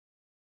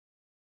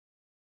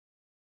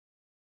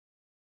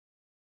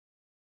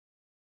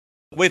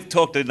We've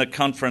talked in the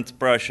conference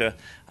brochure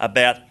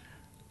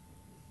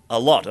a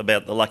lot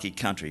about the lucky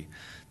country.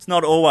 It's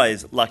not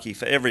always lucky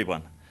for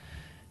everyone.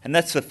 And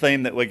that's the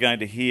theme that we're going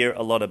to hear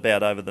a lot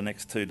about over the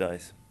next 2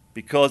 days,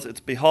 because it's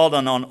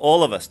beholden on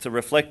all of us to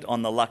reflect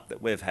on the luck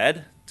that we've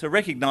had, to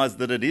recognise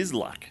that it is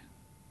luck,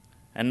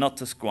 and not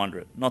to squander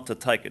it, not to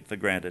take it for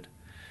granted.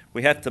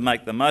 We have to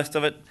make the most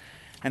of it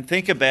and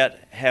think about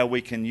how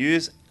we can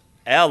use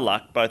our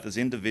luck, both as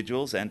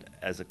individuals and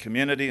as a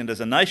community and as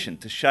a nation,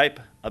 to shape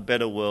a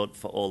better world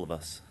for all of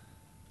us.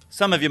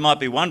 Some of you might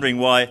be wondering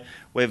why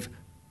we've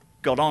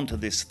got onto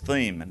this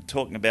theme and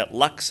talking about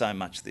luck so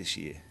much this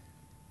year.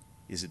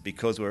 Is it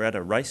because we're at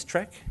a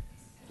racetrack?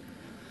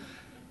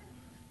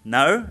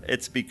 No,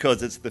 it's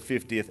because it's the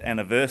 50th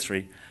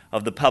anniversary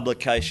of the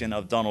publication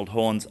of Donald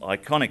Horne's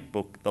iconic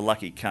book, The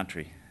Lucky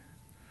Country.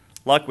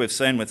 Like we've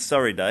seen with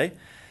Sorry Day,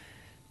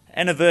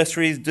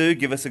 anniversaries do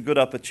give us a good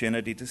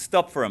opportunity to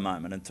stop for a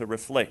moment and to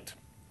reflect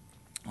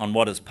on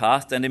what has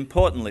passed, and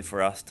importantly for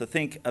us, to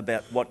think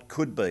about what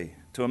could be,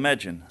 to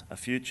imagine a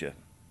future.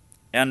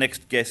 Our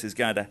next guest is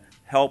going to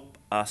help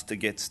us to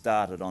get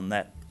started on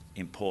that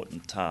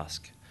important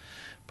task.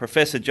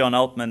 Professor Jon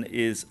Altman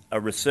is a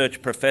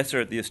research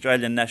professor at the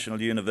Australian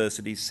National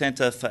University's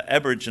Centre for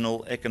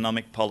Aboriginal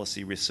Economic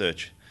Policy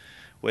Research,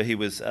 where he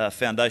was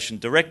Foundation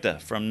Director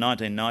from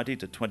 1990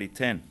 to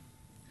 2010.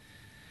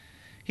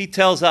 He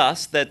tells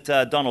us that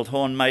Donald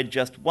Horne made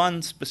just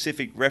one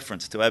specific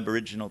reference to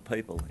Aboriginal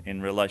people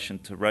in relation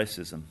to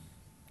racism,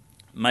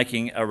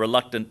 making a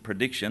reluctant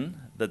prediction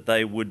that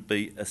they would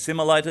be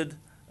assimilated,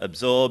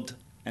 absorbed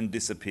and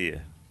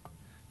disappear.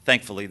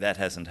 Thankfully, that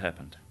hasn't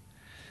happened.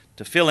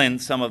 To fill in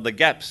some of the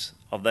gaps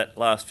of that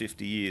last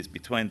 50 years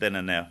between then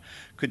and now,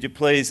 could you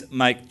please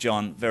make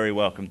Jon very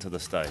welcome to the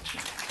stage?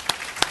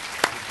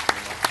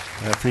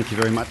 Thank you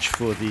very much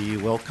for the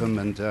welcome,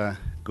 and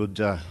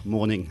good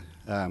morning,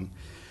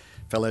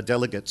 fellow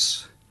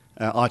delegates.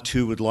 I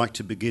too would like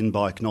to begin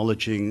by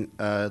acknowledging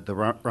the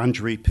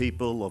Wurundjeri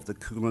people of the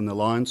Kulin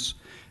Alliance,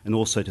 and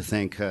also to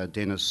thank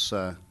Dennis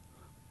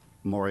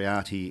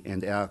Moriarty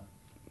and our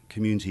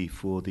community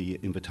for the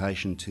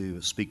invitation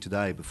to speak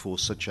today before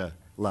such a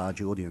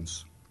large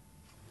audience.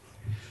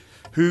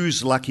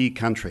 Whose lucky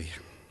country?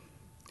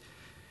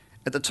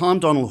 At the time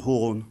Donald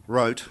Horne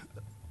wrote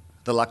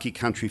The Lucky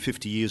Country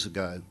 50 years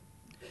ago,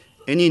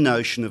 any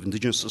notion of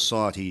Indigenous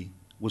society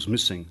was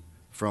missing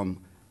from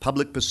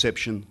public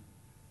perception,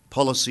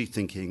 policy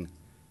thinking,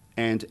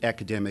 and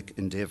academic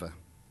endeavour.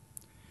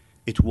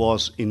 It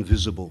was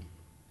invisible.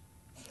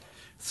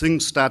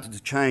 Things started to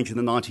change in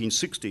the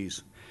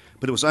 1960s,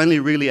 but it was only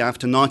really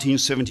after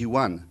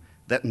 1971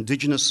 that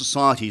Indigenous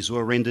societies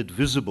were rendered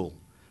visible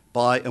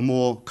by a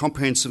more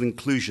comprehensive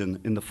inclusion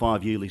in the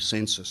 5-yearly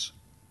census.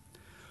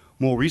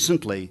 More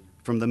recently,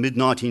 from the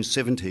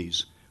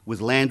mid-1970s,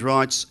 with land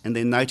rights and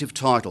their native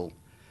title,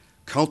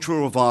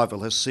 cultural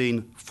revival has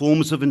seen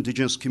forms of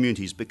Indigenous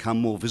communities become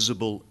more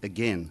visible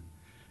again,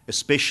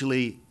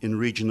 especially in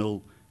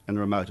regional and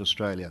remote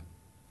Australia.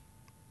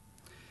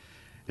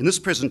 In this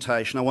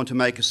presentation, I want to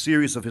make a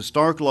series of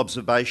historical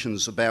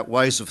observations about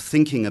ways of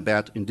thinking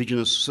about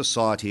Indigenous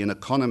society and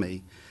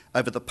economy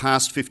over the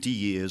past 50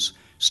 years,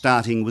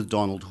 starting with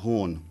Donald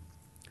Horne.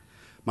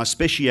 My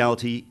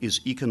speciality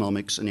is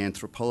economics and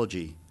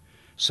anthropology,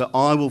 so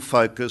I will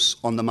focus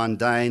on the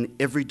mundane,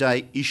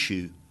 everyday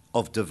issue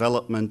of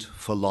development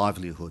for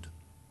livelihood.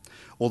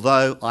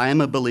 Although I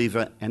am a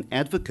believer and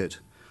advocate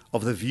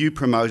of the view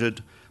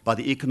promoted by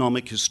the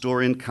economic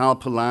historian Karl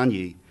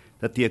Polanyi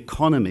that the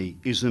economy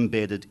is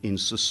embedded in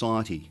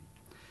society.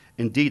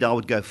 Indeed, I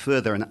would go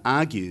further and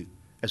argue,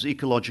 as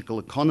ecological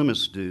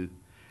economists do,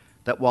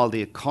 that while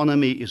the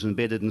economy is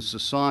embedded in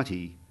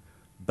society,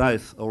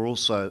 both are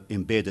also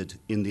embedded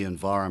in the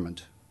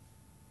environment.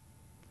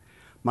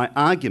 My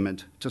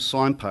argument to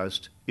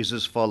signpost is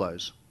as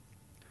follows.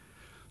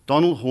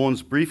 Donald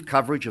Horne's brief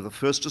coverage of the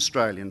first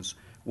Australians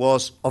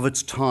was of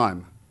its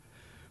time,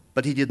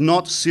 but he did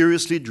not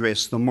seriously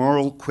address the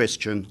moral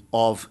question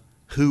of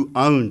who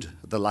owned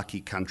the lucky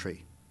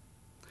country.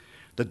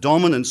 The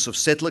dominance of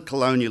settler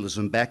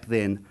colonialism back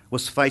then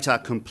was fait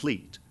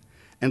accompli,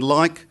 and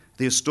like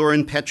the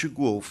historian Patrick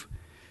Wolfe,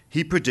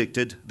 he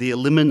predicted the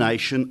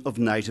elimination of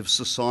native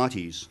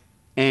societies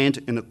and,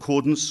 in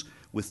accordance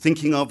with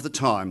thinking of the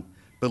time,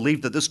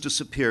 believed that this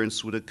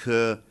disappearance would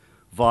occur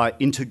via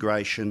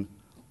integration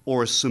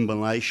or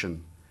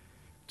assimilation,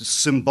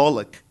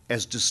 symbolic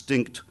as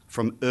distinct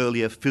from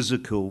earlier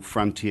physical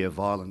frontier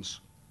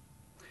violence.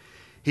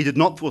 He did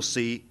not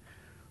foresee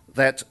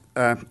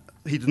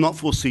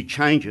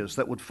changes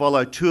that would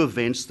follow two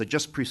events that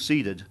just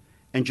preceded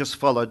and just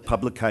followed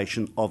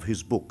publication of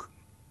his book.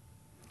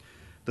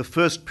 The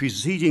first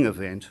preceding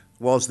event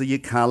was the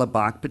Yirrkala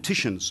Bark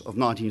petitions of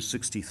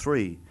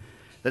 1963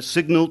 that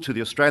signalled to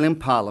the Australian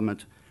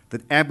Parliament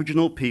that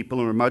Aboriginal people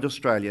in remote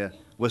Australia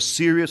were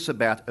serious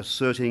about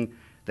asserting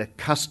their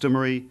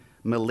customary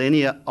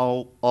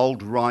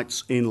millennia-old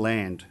rights in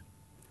land.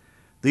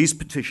 These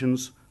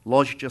petitions,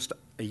 lodged just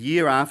a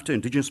year after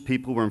Indigenous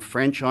people were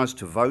enfranchised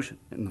to vote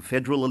in the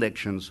federal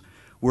elections,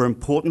 were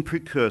important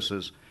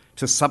precursors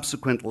to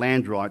subsequent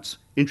land rights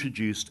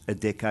introduced a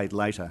decade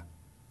later.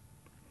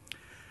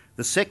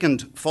 The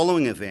second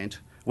following event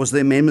was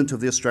the amendment of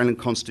the Australian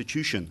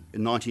Constitution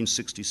in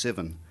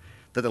 1967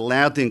 that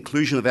allowed the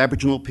inclusion of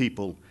Aboriginal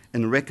people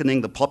in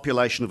reckoning the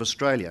population of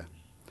Australia.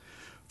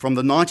 From the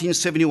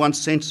 1971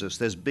 census,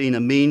 there's been a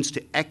means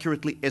to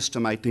accurately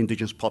estimate the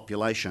Indigenous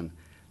population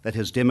that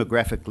has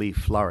demographically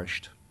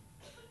flourished.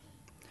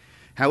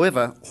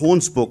 However,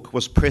 Horne's book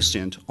was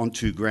prescient on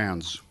two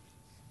grounds.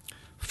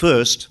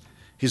 First,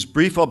 his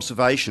brief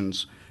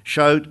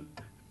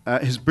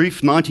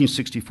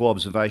 1964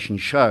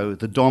 observations show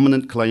the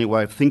dominant colonial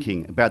way of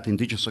thinking about the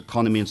Indigenous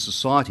economy and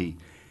society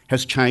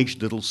has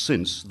changed little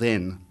since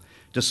then,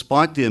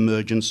 despite the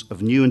emergence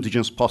of new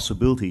Indigenous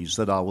possibilities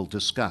that I will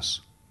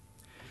discuss.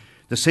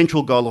 The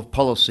central goal of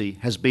policy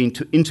has been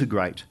to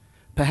integrate,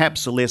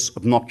 perhaps a less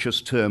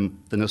obnoxious term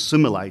than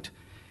assimilate,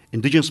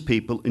 Indigenous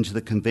people into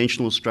the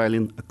conventional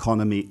Australian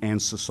economy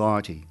and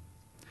society.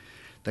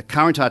 The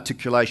current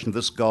articulation of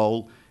this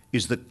goal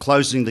is the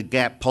closing the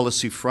gap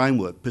policy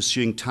framework,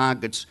 pursuing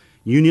targets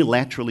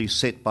unilaterally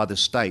set by the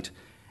state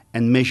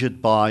and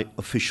measured by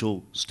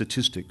official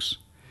statistics.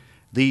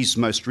 These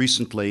most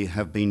recently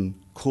have been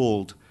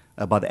called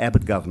by the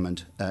Abbott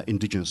government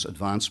Indigenous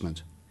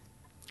advancement.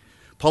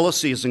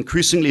 Policy is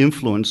increasingly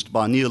influenced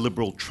by a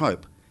neoliberal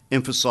trope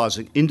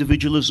emphasising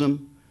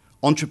individualism,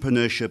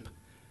 entrepreneurship,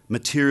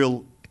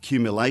 material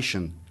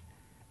accumulation,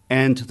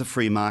 and the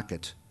free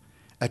market,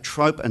 a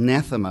trope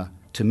anathema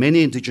to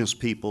many Indigenous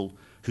people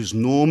whose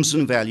norms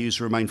and values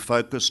remain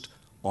focused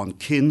on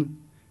kin,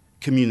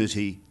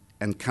 community,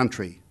 and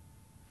country.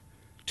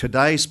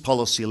 Today's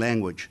policy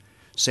language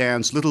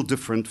sounds little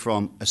different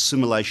from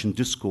assimilation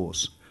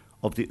discourse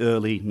of the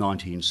early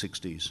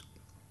 1960s.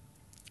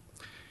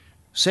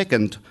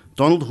 Second,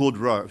 Donald Hood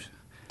wrote,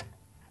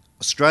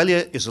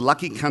 "Australia is a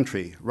lucky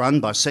country run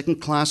by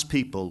second-class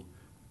people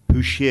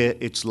who share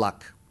its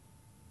luck."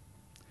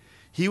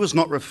 He was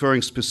not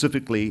referring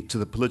specifically to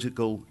the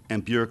political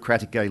and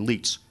bureaucratic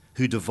elites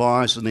who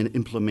devise and then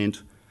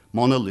implement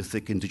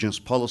monolithic Indigenous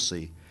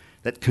policy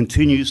that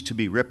continues to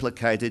be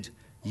replicated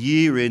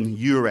year in,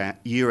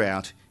 year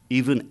out,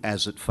 even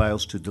as it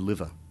fails to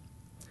deliver.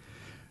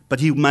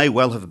 But he may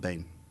well have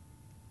been.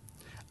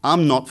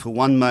 I'm not for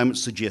one moment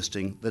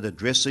suggesting that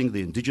addressing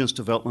the Indigenous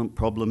development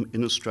problem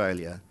in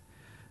Australia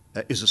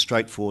is a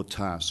straightforward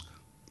task.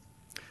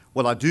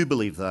 What I do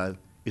believe, though,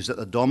 is that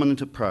the dominant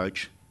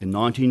approach in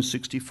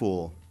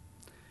 1964,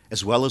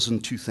 as well as in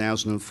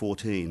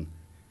 2014,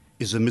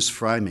 is a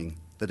misframing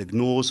that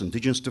ignores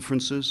Indigenous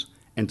differences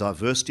and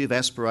diversity of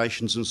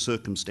aspirations and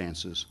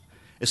circumstances,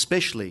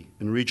 especially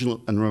in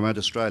regional and remote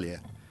Australia,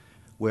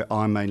 where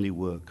I mainly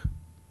work.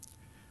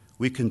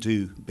 We can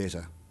do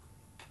better.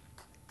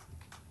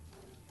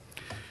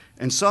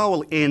 And so I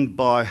will end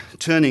by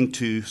turning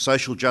to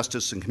social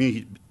justice and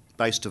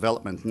community-based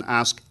development and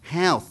ask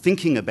how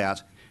thinking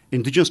about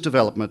Indigenous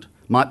development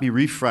might be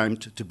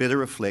reframed to better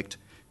reflect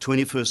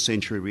 21st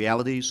century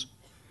realities,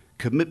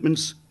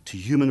 commitments to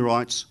human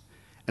rights,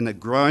 and a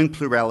growing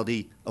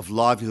plurality of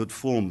livelihood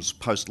forms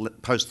post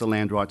the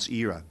land rights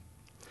era.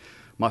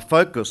 My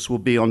focus will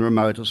be on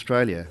remote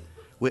Australia,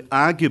 where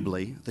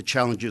arguably the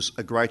challenges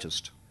are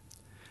greatest.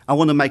 I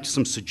want to make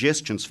some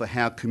suggestions for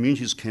how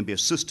communities can be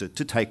assisted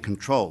to take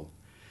control,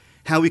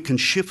 how we can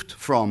shift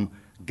from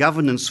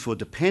governance for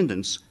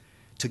dependence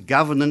to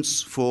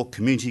governance for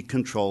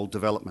community-controlled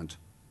development.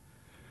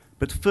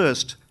 But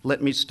first,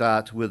 let me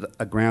start with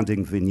a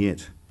grounding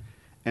vignette.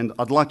 And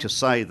I'd like to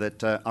say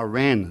that I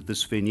ran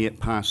this vignette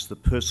past the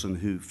person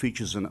who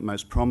features in it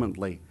most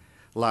prominently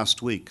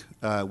last week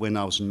when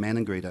I was in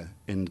Maningrida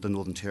in the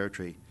Northern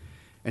Territory.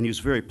 And he was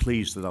very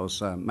pleased that I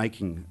was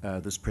making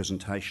this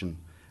presentation,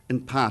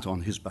 in part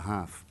on his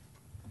behalf.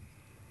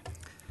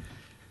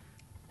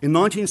 In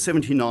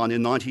 1979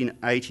 and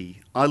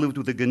 1980, I lived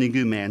with a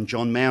Gadigal man,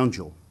 John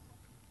Moungill,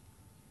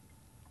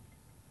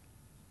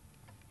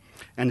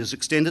 and his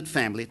extended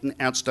family at an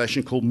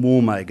outstation called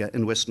Mormaga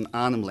in Western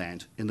Arnhem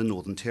Land in the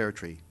Northern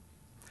Territory.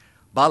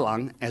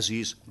 Balang, as he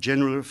is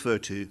generally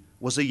referred to,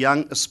 was a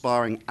young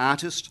aspiring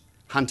artist,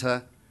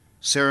 hunter,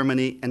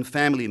 ceremony and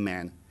family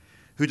man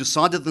who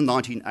decided in the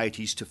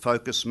 1980s to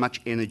focus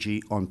much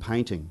energy on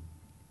painting.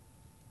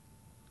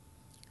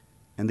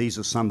 And these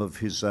are some of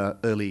his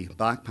early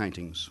bark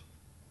paintings.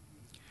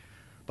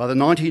 By the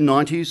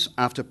 1990s,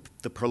 after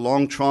the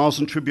prolonged trials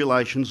and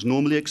tribulations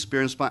normally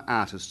experienced by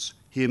artists,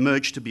 he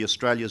emerged to be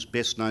Australia's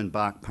best-known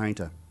bark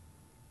painter.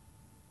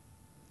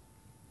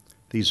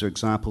 These are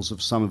examples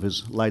of some of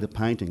his later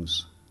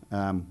paintings.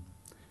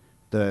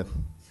 The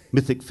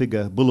mythic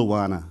figure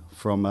Bulawana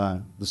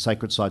from the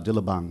sacred site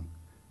Dillabung,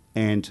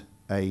 and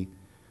a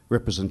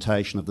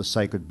representation of the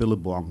sacred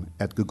Billabong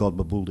at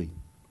Gugodbabuldi.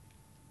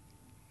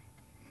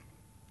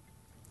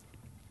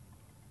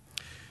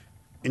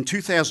 In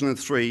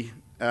 2003,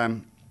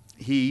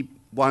 he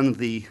won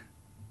the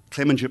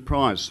Clemenger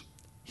Prize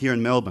here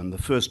in Melbourne, the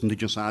first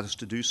Indigenous artist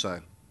to do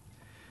so.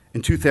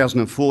 In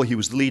 2004, he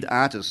was the lead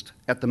artist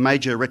at the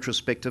major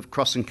retrospective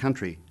Crossing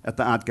Country at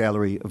the Art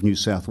Gallery of New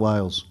South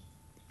Wales.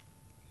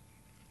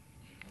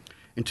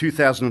 In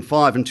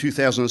 2005 and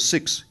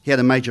 2006, he had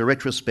a major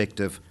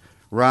retrospective,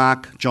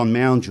 Raak John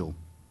Moungel,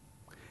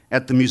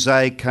 at the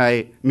Musée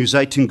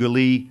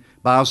Tinguely,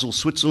 Basel,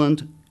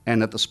 Switzerland,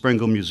 and at the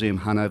Sprengel Museum,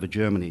 Hanover,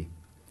 Germany.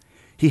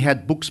 He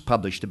had books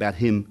published about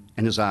him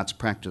and his arts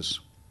practice.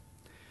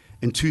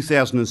 In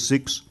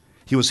 2006,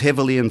 he was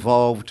heavily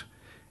involved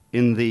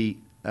in the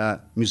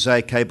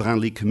Musée Quai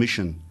Branly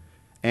Commission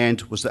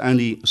and was the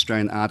only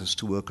Australian artist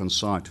to work on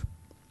site.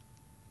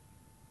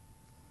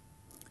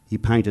 He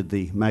painted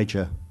the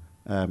major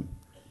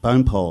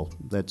bone pole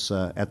that's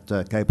at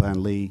Quai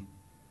Branly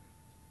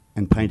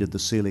and painted the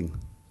ceiling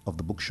of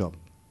the bookshop.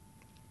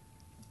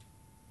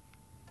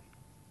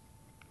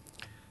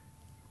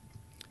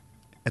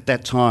 At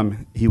that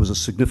time, he was a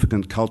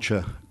significant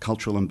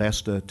cultural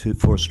ambassador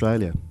for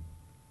Australia,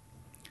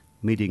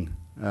 meeting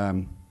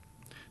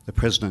the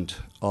president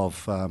of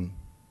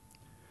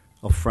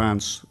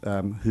France,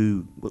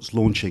 who was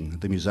launching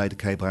the Musée de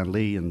Quai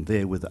Branly, and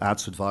there with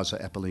arts advisor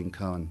Apolline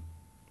Cohen.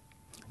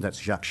 That's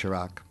Jacques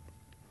Chirac,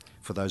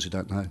 for those who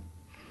don't know.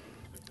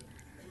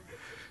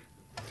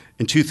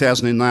 In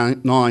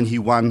 2009, he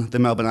won the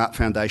Melbourne Art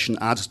Foundation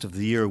Artist of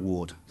the Year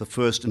Award, the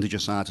first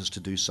Indigenous artist to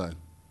do so.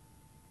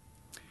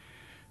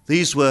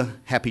 These were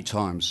happy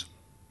times.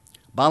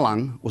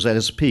 Balang was at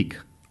his peak,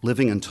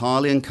 living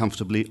entirely and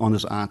comfortably on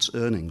his arts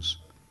earnings.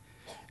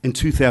 In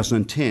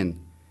 2010,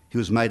 he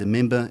was made a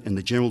member in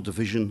the General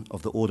Division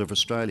of the Order of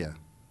Australia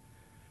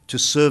for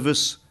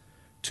service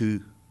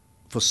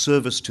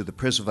to the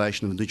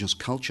preservation of Indigenous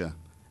culture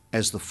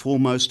as the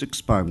foremost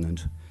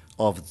exponent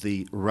of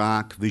the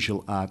Raak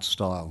visual art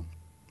style.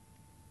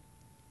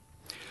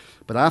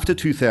 But after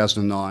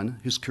 2009,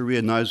 his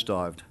career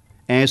nosedived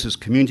as his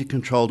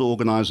community-controlled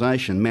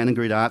organisation,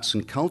 Manangarita Arts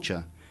and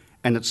Culture,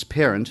 and its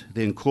parent,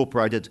 the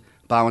incorporated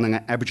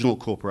Bawananga Aboriginal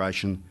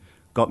Corporation,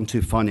 got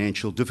into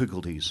financial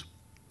difficulties.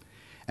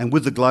 And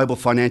with the global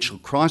financial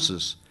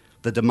crisis,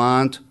 the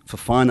demand for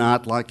fine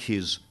art like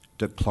his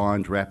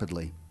declined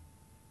rapidly.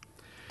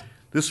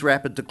 This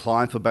rapid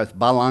decline for both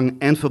Balang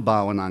and for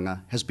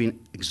Bawananga has been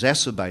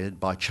exacerbated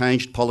by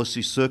changed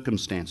policy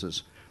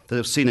circumstances that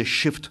have seen a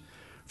shift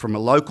from a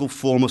local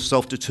form of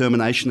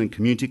self-determination and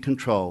community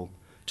control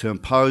to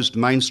imposed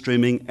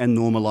mainstreaming and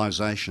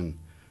normalisation,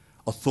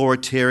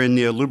 authoritarian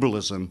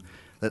neoliberalism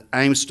that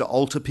aims to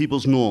alter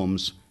people's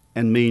norms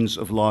and means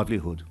of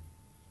livelihood.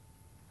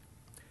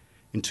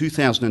 In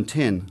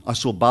 2010, I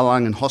saw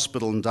Balang in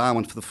hospital in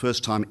Darwin for the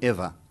first time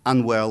ever,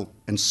 unwell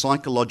and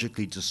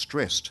psychologically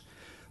distressed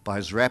by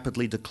his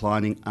rapidly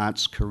declining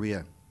arts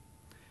career.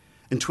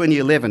 In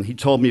 2011, he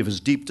told me of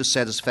his deep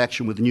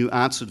dissatisfaction with a new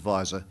arts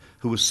advisor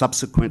who was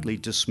subsequently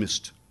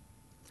dismissed.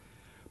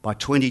 By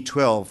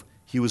 2012,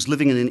 he was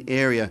living in an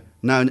area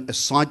known as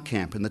Side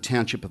Camp in the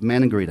township of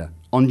Manangarita,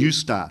 on New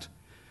Start,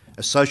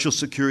 a social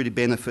security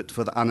benefit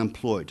for the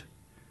unemployed,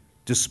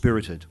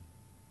 dispirited.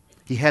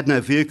 He had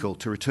no vehicle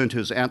to return to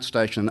his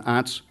outstation and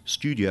arts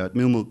studio at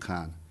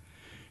Milmilkan.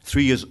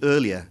 3 years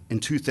earlier,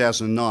 in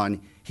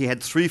 2009, he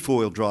had 3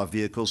 four-wheel drive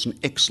vehicles in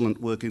excellent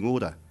working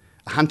order,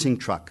 a hunting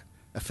truck,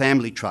 a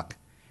family truck,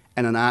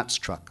 and an arts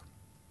truck.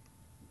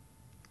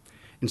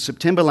 In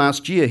September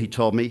last year, he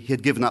told me, he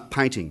had given up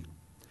painting.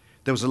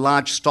 There was a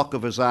large stock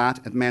of his art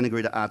at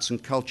Manangarita Arts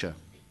and Culture.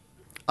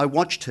 I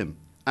watched him,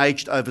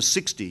 aged over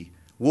 60,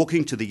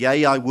 walking to the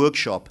Yayai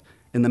workshop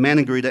in the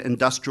Manangarita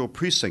Industrial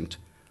Precinct,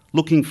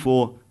 looking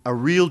for a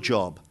real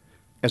job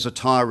as a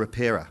tyre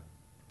repairer,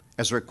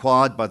 as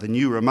required by the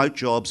new Remote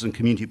Jobs and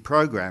Community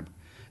Program,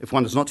 if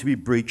one is not to be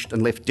breached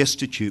and left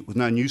destitute with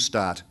no new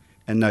start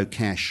and no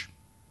cash.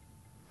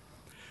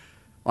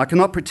 I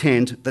cannot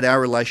pretend that our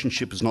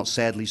relationship is not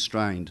sadly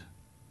strained.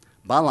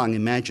 Balang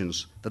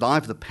imagines that I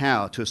have the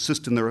power to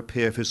assist in the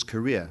repair of his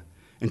career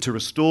and to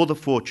restore the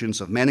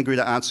fortunes of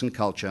Manangarita Arts and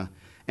Culture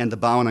and the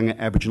Bawananga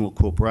Aboriginal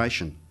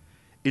Corporation,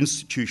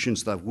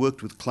 institutions that I've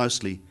worked with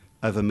closely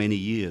over many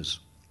years.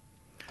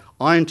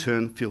 I, in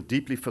turn, feel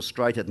deeply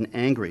frustrated and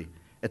angry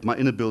at my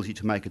inability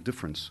to make a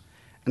difference,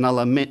 and I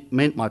lament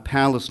my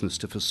powerlessness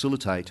to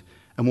facilitate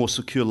a more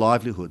secure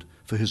livelihood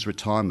for his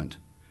retirement.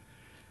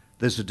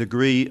 There's a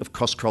degree of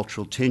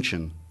cross-cultural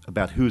tension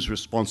about who is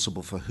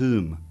responsible for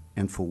whom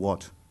and for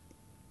what.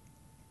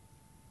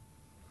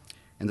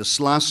 And this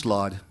last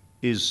slide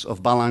is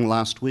of Balang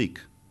last week,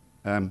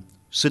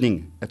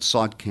 sitting at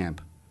Side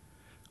Camp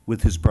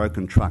with his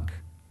broken truck,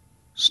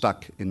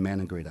 stuck in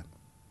Manangarita.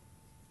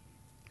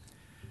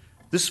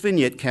 This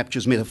vignette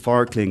captures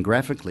metaphorically and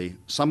graphically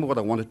some of what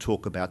I want to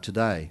talk about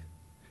today.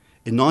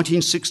 In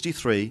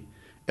 1963,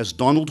 as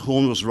Donald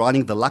Horne was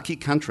writing The Lucky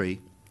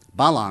Country,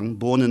 Balang,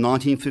 born in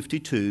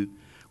 1952,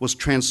 was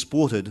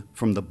transported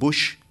from the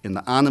bush in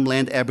the Arnhem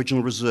Land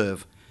Aboriginal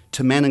Reserve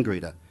to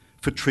Manangarita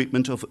for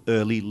treatment of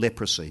early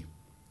leprosy.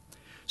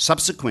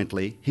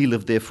 Subsequently, he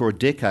lived there for a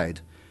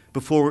decade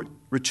before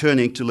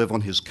returning to live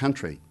on his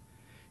country.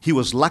 He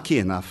was lucky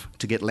enough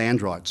to get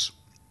land rights.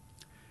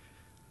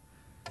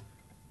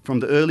 From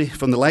the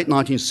late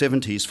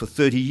 1970s, for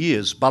 30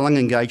 years, Balang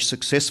engaged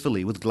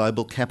successfully with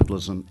global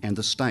capitalism and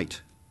the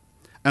state,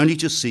 only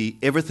to see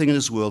everything in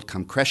his world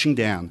come crashing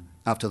down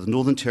after the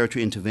Northern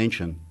Territory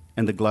intervention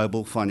and the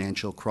global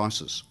financial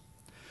crisis.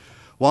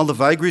 While the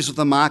vagaries of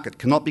the market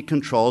cannot be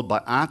controlled by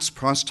arts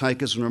price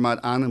takers in remote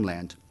Arnhem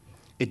Land,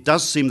 it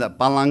does seem that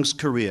Balang's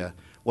career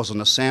was on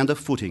a sounder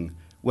footing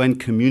when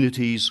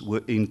communities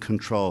were in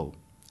control,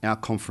 our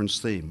conference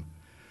theme,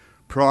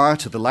 prior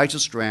to the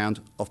latest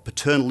round of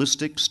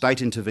paternalistic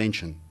state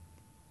intervention.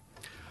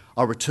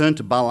 I'll return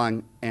to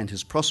Balang and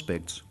his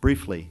prospects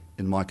briefly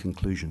in my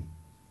conclusion.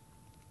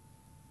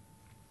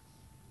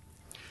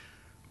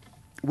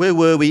 Where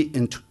were we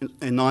in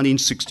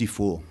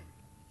 1964?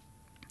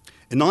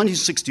 In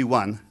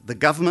 1961, the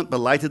government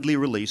belatedly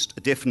released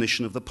a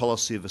definition of the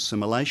policy of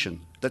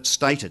assimilation that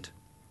stated,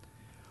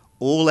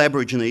 all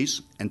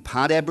Aborigines and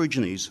part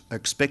Aborigines are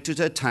expected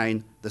to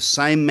attain the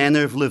same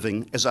manner of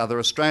living as other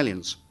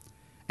Australians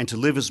and to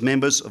live as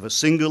members of a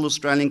single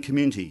Australian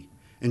community,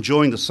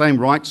 enjoying the same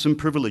rights and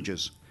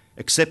privileges,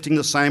 accepting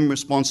the same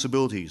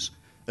responsibilities,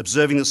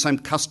 observing the same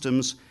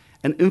customs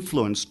and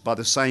influenced by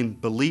the same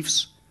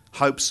beliefs,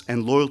 hopes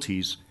and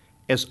loyalties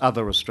as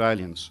other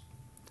Australians.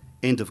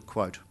 End of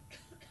quote.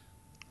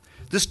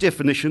 This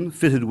definition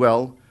fitted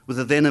well with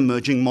the then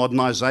emerging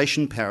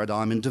modernisation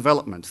paradigm in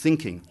development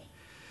thinking.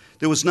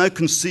 There was no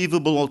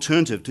conceivable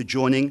alternative to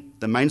joining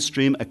the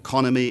mainstream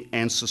economy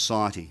and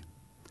society.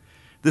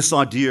 This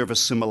idea of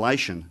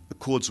assimilation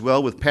accords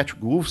well with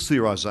Patrick Wolf's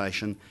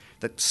theorisation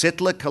that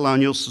settler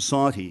colonial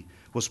society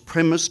was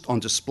premised on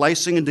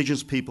displacing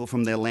Indigenous people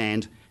from their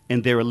land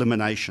and their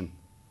elimination.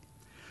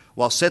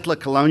 While settler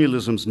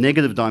colonialism's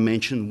negative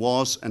dimension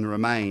was and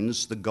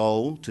remains the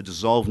goal to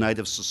dissolve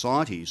native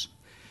societies,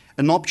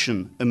 an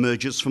option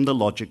emerges from the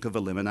logic of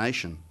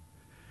elimination,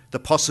 the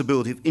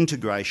possibility of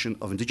integration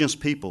of Indigenous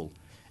people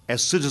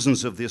as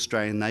citizens of the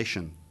Australian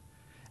nation,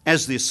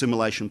 as the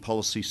assimilation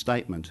policy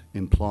statement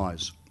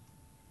implies.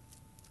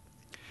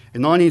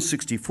 In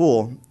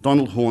 1964,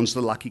 Donald Horne's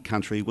The Lucky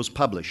Country was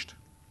published.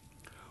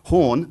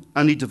 Horne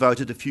only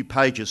devoted a few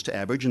pages to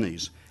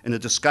Aborigines in a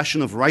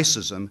discussion of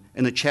racism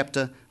in a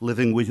chapter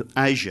Living with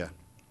Asia.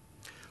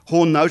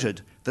 Horne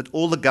noted that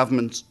all the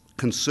governments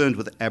concerned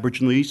with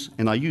Aborigines,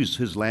 and I use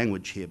his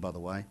language here, by the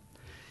way,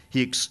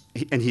 he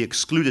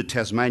excluded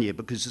Tasmania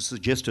because it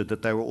suggested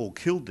that they were all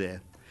killed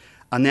there,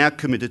 are now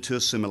committed to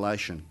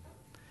assimilation.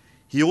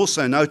 He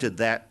also noted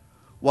that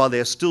while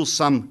there are still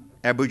some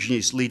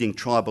Aborigines leading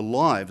tribal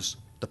lives,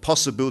 the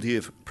possibility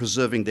of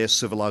preserving their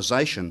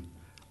civilisation,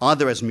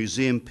 either as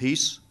museum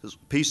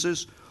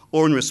pieces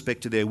or in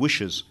respect to their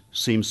wishes,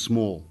 seems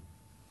small.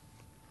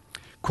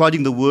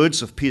 Quoting the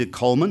words of Peter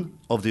Coleman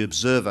of The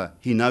Observer,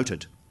 he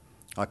noted,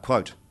 I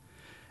quote,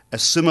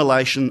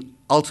 assimilation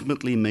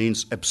ultimately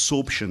means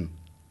absorption,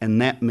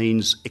 and that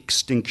means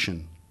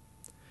extinction.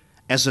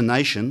 As a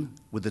nation,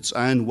 with its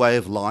own way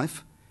of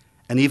life,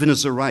 and even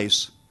as a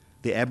race,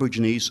 the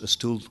Aborigines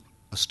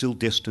are still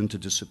destined to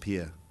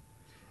disappear.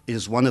 It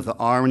is one of the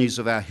ironies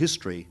of our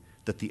history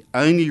that the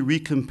only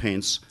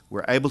recompense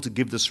we're able to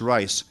give this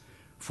race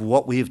for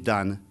what we have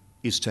done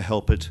is to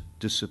help it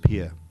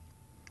disappear.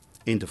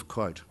 End of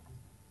quote.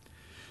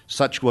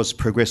 Such was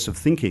progressive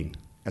thinking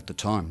at the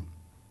time.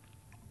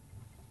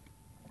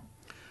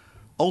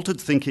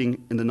 Altered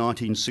thinking in the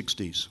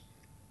 1960s.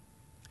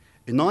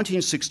 In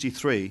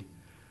 1963,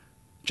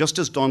 just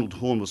as Donald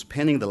Horne was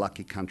penning The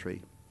Lucky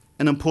Country,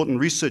 an important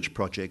research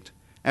project,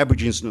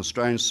 Aborigines in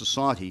Australian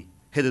Society,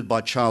 headed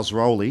by Charles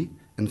Rowley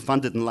and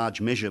funded in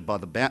large measure by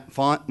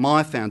the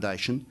Myer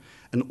Foundation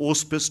and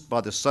auspiced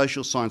by the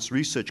Social Science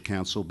Research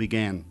Council,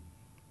 began.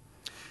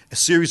 A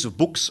series of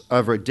books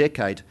over a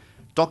decade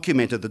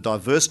documented the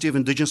diversity of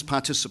Indigenous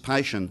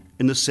participation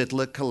in the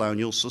settler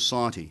colonial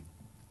society.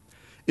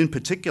 In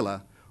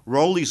particular,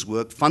 Rowley's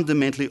work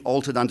fundamentally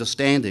altered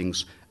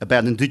understandings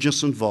about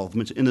Indigenous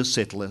involvement in the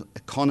settler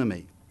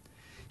economy.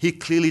 He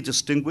clearly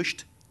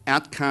distinguished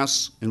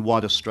Outcasts in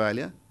White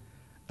Australia,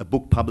 a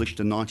book published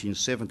in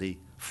 1970,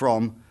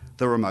 from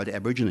The Remote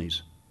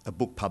Aborigines, a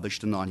book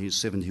published in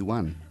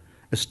 1971,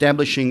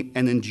 establishing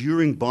an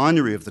enduring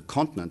binary of the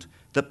continent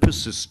that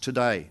persists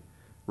today,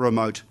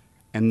 remote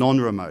and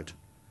non-remote,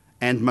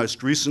 and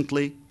most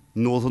recently,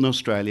 Northern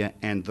Australia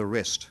and the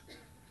rest.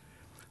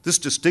 This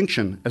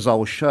distinction, as I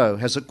will show,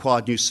 has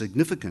acquired new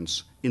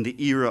significance in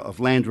the era of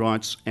land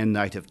rights and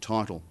native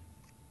title.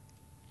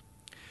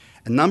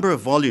 A number of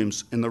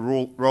volumes in the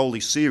Rowley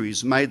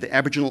series made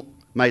Aboriginal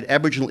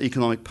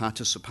economic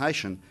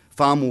participation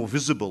far more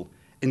visible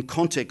in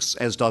contexts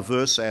as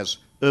diverse as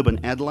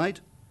urban Adelaide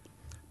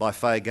by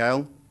Faye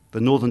Gale, the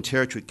Northern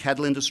Territory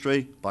cattle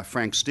industry by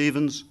Frank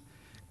Stevens,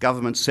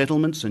 government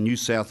settlements in New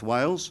South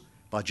Wales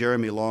by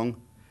Jeremy Long,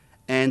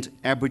 and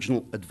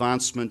Aboriginal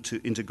advancement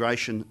to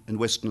integration in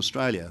Western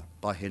Australia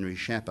by Henry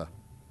Schapper.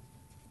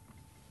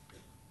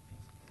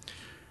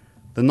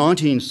 The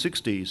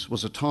 1960s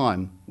was a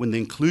time when the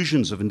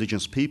inclusions of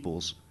Indigenous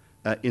peoples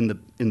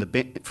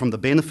from the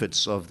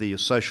benefits of the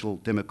social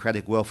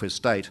democratic welfare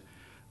state,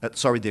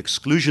 the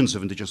exclusions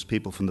of Indigenous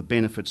people from the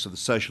benefits of the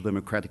social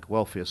democratic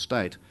welfare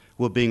state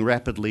were being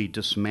rapidly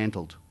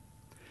dismantled.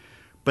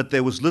 But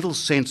there was little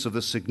sense of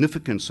the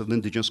significance of the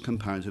Indigenous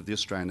component of the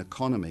Australian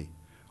economy,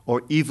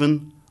 or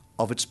even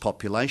of its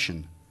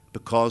population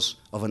because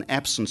of an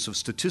absence of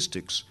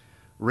statistics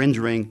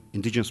rendering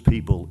Indigenous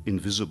people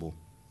invisible.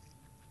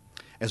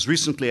 As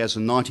recently as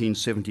in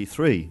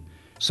 1973,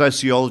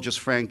 sociologist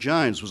Frank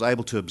Jones was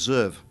able to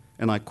observe,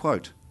 and I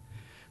quote,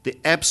 "The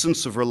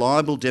absence of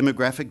reliable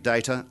demographic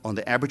data on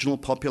the Aboriginal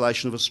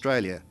population of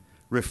Australia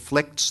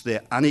reflects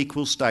their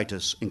unequal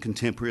status in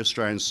contemporary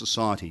Australian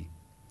society.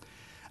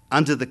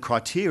 Under the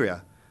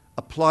criteria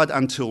applied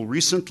until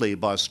recently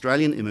by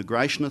Australian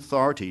immigration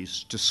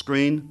authorities to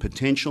screen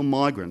potential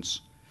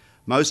migrants,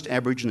 most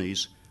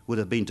Aborigines would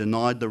have been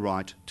denied the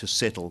right to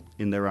settle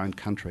in their own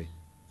country."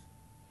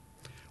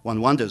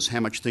 One wonders how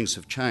much things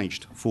have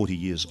changed 40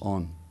 years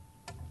on.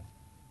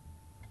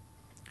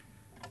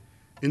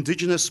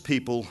 Indigenous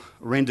people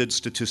rendered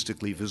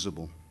statistically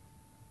visible.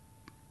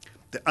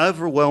 The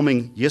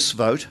overwhelming yes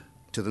vote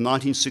to the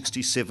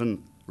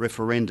 1967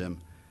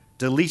 referendum,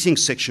 deleting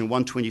section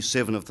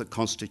 127 of the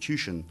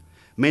Constitution,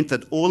 meant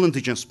that all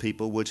Indigenous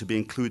people were to be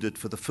included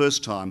for the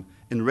first time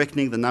in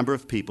reckoning the number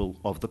of people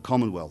of the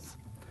Commonwealth.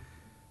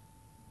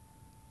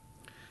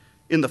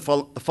 In the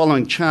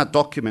following chart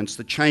documents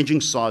the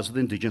changing size of the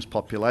Indigenous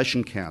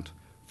population count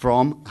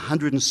from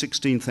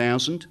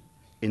 116,000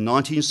 in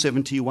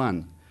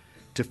 1971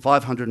 to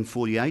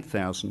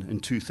 548,000 in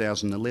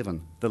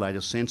 2011, the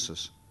latest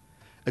census,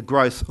 a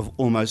growth of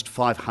almost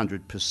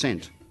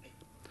 500%,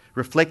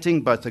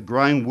 reflecting both a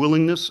growing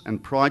willingness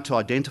and pride to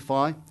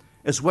identify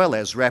as well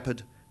as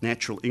rapid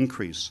natural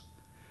increase.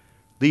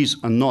 These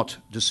are not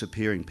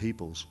disappearing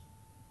peoples.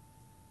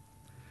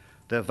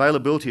 The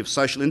availability of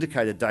social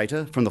indicator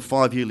data from the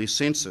 5-yearly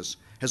census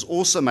has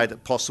also made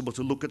it possible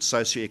to look at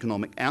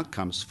socioeconomic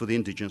outcomes for the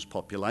Indigenous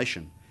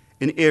population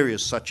in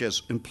areas such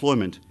as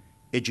employment,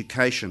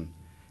 education,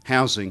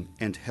 housing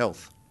and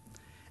health,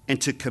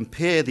 and to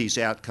compare these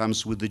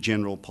outcomes with the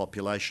general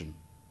population.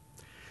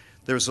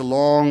 There is a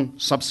long,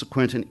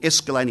 subsequent and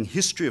escalating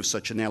history of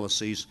such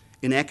analyses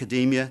in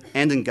academia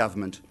and in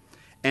government,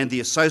 and the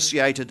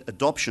associated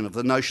adoption of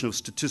the notion of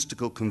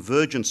statistical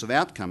convergence of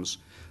outcomes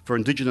for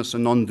Indigenous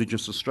and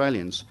non-Indigenous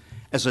Australians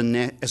as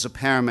a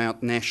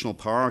paramount national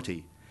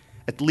priority,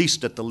 at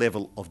least at the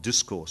level of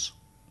discourse.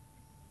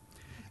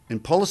 In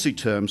policy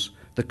terms,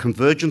 the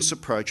convergence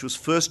approach was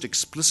first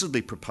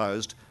explicitly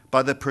proposed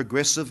by the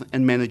progressive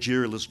and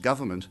managerialist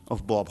government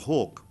of Bob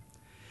Hawke.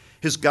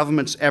 His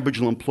government's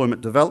Aboriginal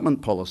employment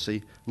development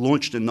policy,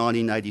 launched in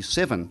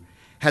 1987,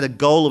 had a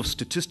goal of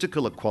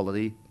statistical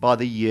equality by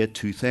the year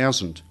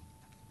 2000.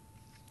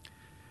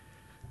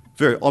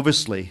 Very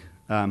obviously,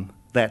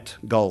 that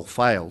goal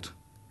failed,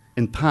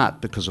 in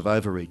part because of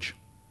overreach.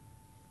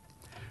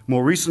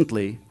 More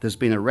recently, there's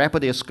been a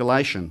rapid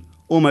escalation,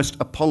 almost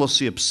a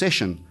policy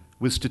obsession,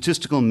 with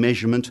statistical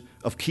measurement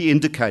of key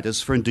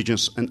indicators for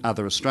Indigenous and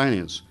other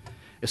Australians,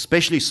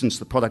 especially since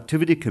the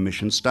Productivity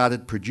Commission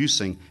started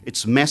producing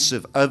its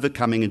massive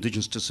Overcoming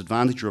Indigenous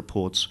Disadvantage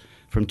reports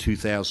from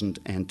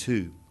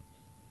 2002.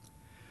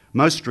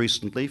 Most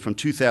recently, from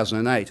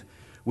 2008,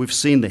 we've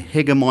seen the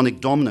hegemonic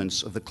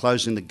dominance of the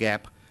Closing the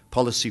Gap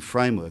policy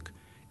framework,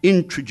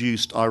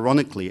 introduced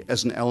ironically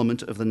as an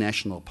element of the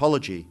national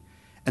apology,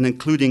 and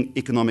including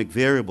economic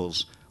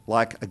variables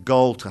like a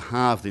goal to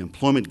halve the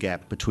employment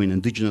gap between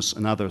Indigenous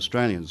and other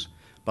Australians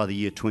by the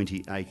year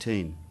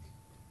 2018.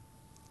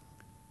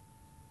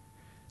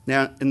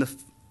 Now, in the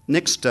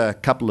next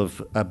couple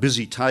of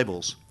busy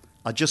tables,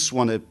 I just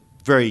want to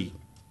very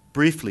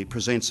briefly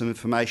present some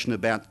information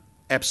about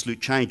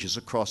absolute changes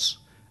across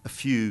a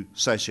few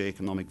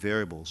socioeconomic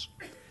variables.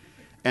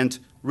 And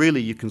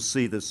really, you can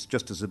see this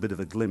just as a bit of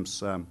a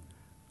glimpse.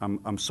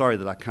 I'm sorry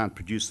that I can't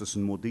produce this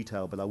in more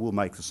detail, but I will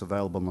make this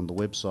available on the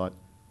website.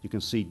 You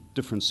can see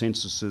different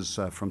censuses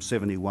from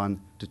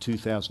 71 to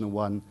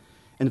 2001,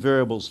 and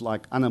variables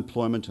like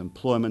unemployment,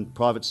 employment,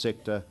 private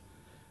sector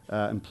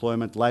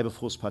employment, labour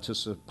force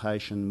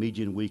participation,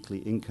 median weekly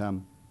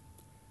income,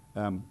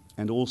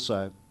 and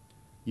also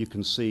you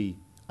can see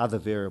other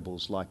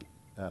variables like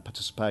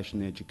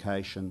participation in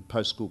education,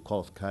 post-school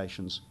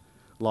qualifications,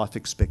 life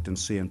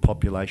expectancy and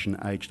population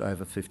aged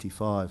over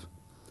 55.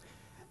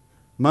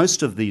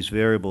 Most of these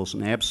variables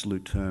in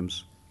absolute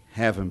terms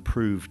have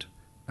improved,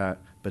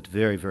 but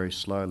very, very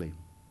slowly.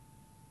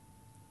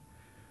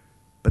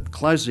 But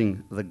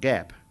closing the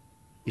gap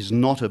is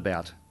not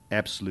about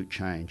absolute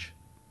change,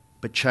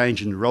 but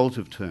change in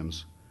relative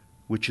terms,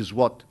 which is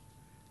what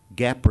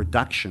gap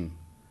reduction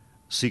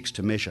seeks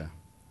to measure.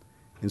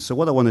 And so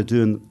what I want to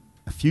do in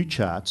a few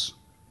charts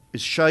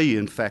is show you,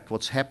 in fact,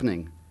 what's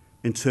happening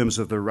in terms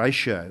of the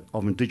ratio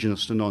of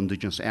Indigenous to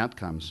non-Indigenous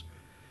outcomes,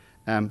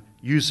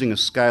 using a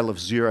scale of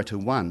 0 to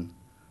 1,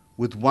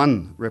 with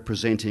 1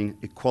 representing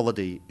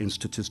equality in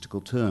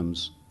statistical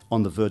terms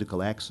on the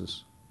vertical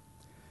axis.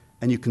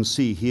 And you can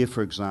see here,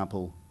 for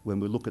example, when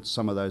we look at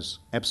some of those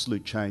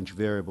absolute change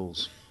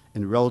variables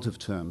in relative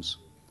terms,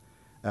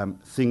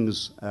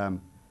 things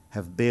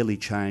have barely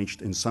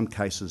changed. In some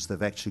cases,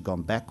 they've actually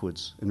gone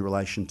backwards in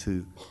relation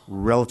to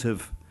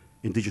relative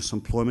Indigenous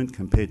employment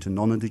compared to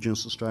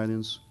non-Indigenous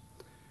Australians.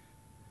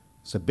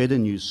 It's a better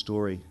news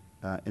story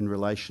in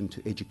relation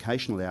to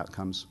educational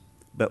outcomes,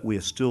 but we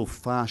are still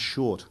far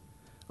short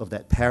of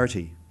that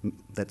parity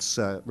that's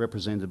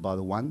represented by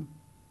the 1,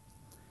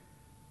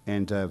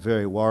 and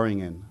very worrying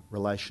in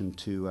relation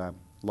to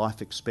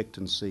life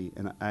expectancy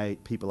and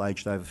people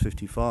aged over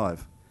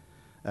 55.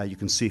 You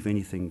can see, if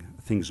anything,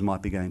 things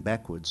might be going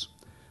backwards.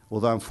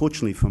 Although,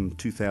 unfortunately, from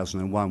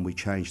 2001, we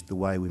changed the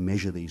way we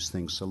measure these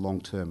things, so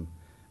long-term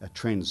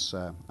trends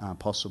aren't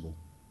possible.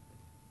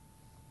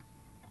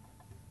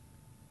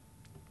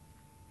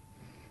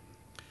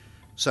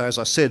 So, as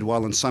I said,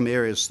 while in some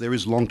areas there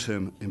is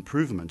long-term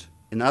improvement,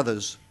 in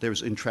others there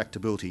is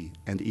intractability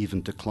and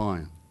even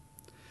decline.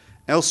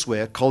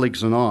 Elsewhere,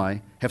 colleagues and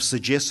I have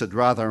suggested,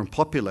 rather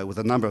unpopular with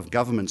a number of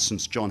governments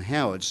since John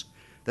Howard's,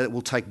 that it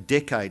will take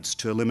decades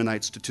to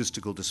eliminate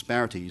statistical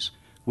disparities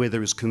where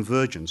there is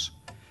convergence,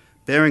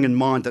 bearing in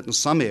mind that in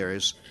some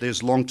areas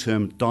there's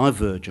long-term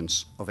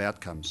divergence of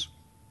outcomes.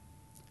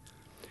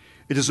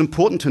 It is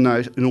important to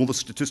note in all the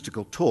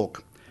statistical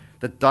talk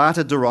that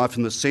data derived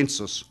from the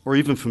census or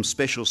even from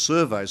special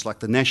surveys like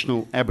the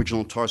National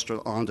Aboriginal and Torres Strait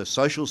Islander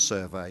Social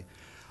Survey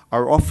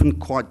are often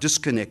quite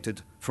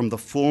disconnected from the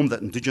form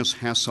that Indigenous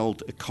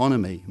household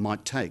economy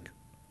might take.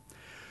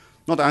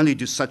 Not only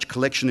do such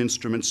collection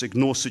instruments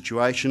ignore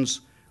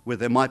situations where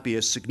there might be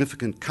a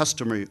significant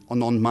customary or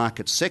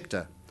non-market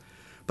sector,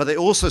 but they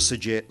also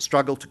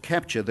struggle to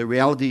capture the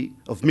reality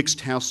of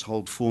mixed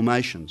household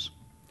formations.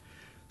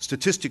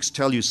 Statistics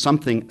tell you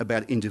something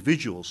about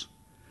individuals,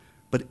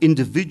 but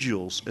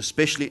individuals,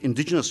 especially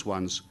Indigenous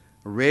ones,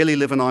 rarely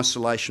live in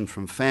isolation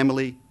from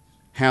family,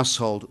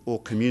 household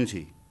or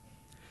community.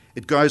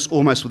 It goes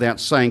almost without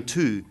saying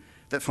too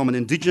that from an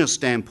Indigenous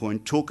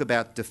standpoint, talk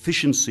about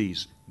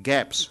deficiencies,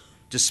 gaps,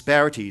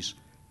 disparities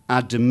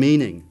are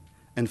demeaning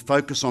and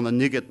focus on the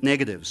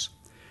negatives.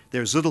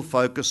 There is little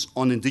focus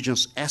on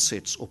Indigenous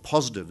assets or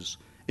positives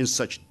in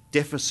such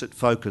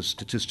deficit-focused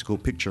statistical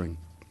picturing.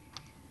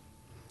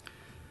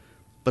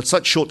 But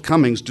such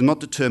shortcomings do not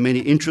deter many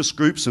interest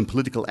groups and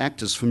political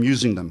actors from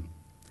using them.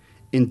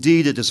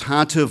 Indeed, it is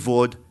hard to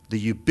avoid the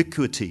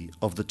ubiquity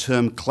of the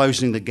term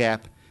closing the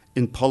gap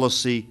in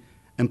policy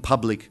and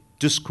public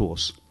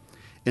discourse,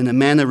 in a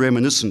manner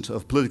reminiscent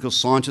of political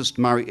scientist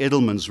Murray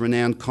Edelman's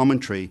renowned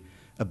commentary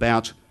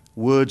about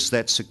words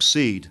that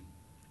succeed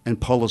and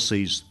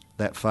policies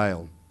that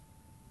fail.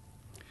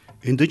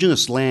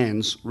 Indigenous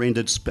lands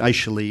rendered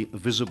spatially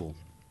visible.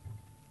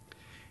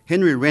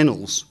 Henry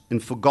Reynolds, in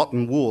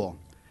Forgotten War,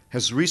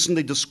 has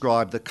recently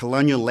described the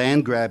colonial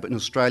land grab in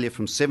Australia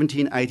from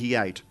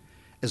 1788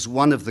 as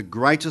one of the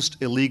greatest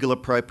illegal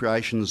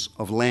appropriations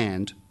of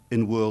land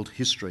in world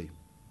history.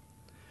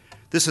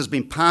 This has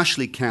been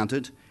partially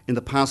countered in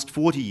the past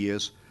 40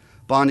 years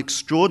by an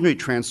extraordinary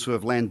transfer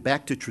of land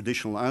back to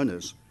traditional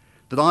owners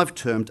that I've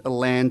termed a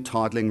land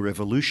titling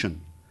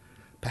revolution,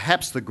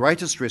 perhaps the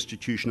greatest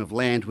restitution of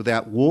land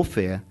without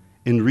warfare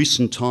in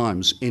recent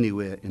times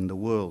anywhere in the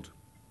world.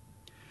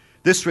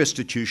 This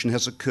restitution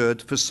has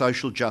occurred for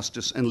social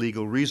justice and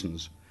legal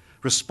reasons,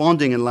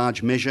 responding in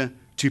large measure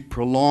to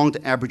prolonged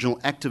Aboriginal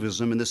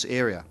activism in this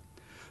area,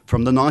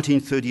 from the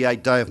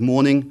 1938 Day of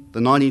Mourning, the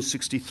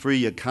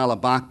 1963 Yirrkala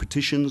Bark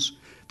petitions,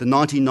 the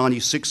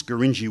 1996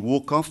 Gurindji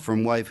walk-off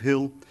from Wave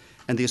Hill,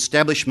 and the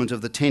establishment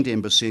of the Tent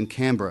Embassy in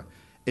Canberra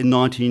in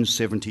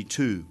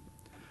 1972,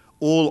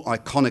 all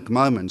iconic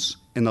moments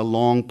in a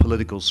long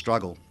political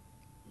struggle.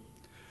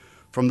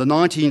 From the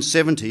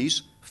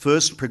 1970s,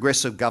 first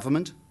progressive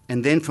government,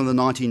 and then from the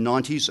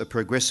 1990s, a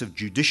progressive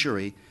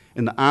judiciary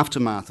in the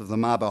aftermath of the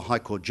Mabo High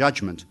Court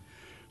judgment,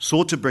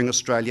 sought to bring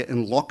Australia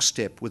in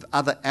lockstep with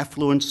other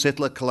affluent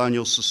settler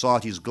colonial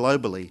societies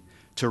globally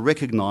to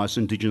recognise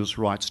Indigenous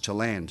rights to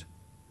land.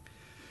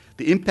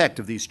 The impact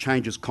of these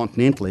changes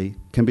continentally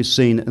can be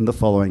seen in the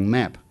following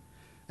map.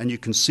 And you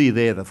can see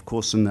there that, of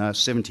course, in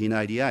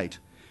 1788,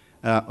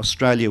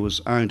 Australia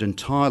was owned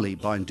entirely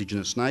by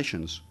Indigenous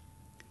nations.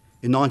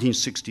 In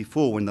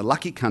 1964, when the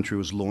Lucky Country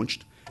was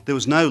launched, there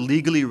was no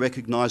legally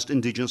recognised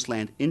Indigenous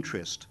land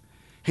interest.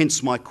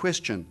 Hence my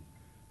question,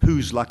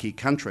 whose lucky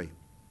country?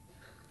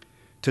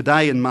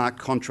 Today, in marked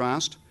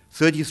contrast,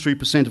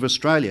 33% of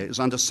Australia is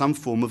under some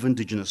form of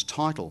Indigenous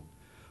title,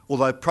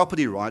 although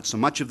property rights on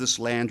much of this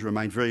land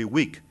remain very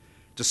weak,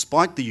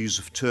 despite the use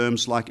of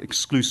terms like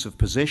exclusive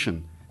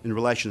possession in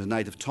relation to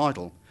native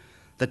title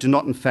that do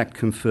not in fact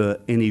confer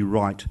any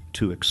right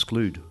to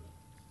exclude.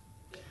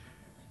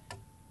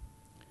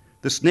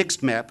 This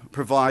next map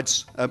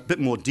provides a bit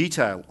more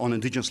detail on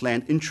Indigenous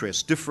land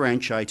interests,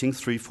 differentiating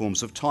three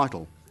forms of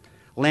title.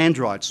 Land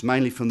rights,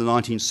 mainly from the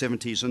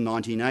 1970s and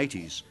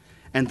 1980s,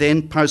 and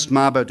then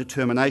post-Mabo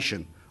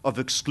determination of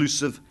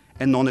exclusive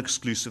and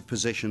non-exclusive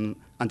possession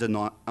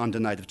under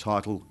native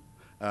title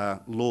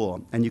law.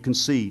 And you can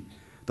see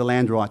the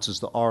land rights as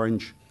the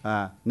orange,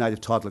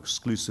 native title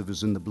exclusive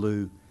is in the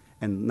blue,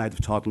 and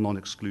native title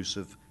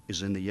non-exclusive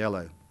is in the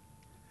yellow.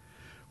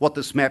 What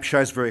this map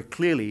shows very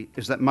clearly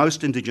is that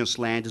most Indigenous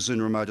land is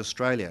in remote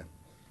Australia.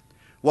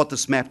 What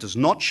this map does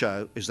not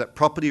show is that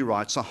property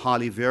rights are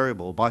highly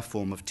variable by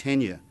form of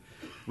tenure,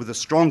 with the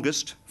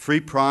strongest, free,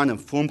 prior and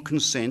informed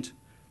consent,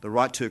 the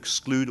right to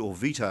exclude or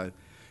veto,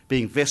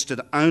 being vested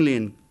only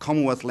in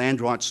Commonwealth land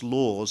rights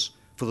laws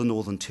for the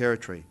Northern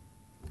Territory.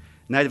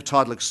 Native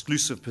title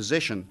exclusive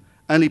possession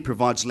only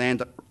provides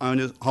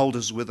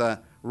landholders with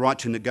a right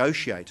to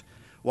negotiate,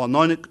 while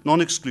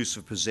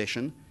non-exclusive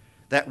possession,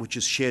 that which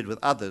is shared with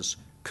others,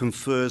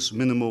 confers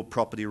minimal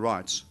property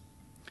rights.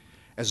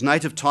 As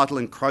native title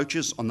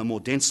encroaches on the more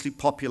densely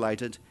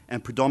populated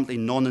and predominantly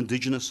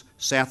non-Indigenous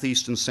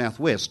southeast and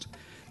southwest,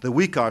 the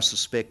weaker, I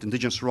suspect,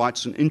 Indigenous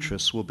rights and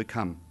interests will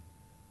become.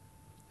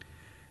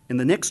 In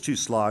the next two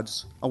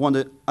slides, I want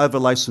to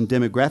overlay some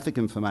demographic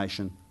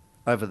information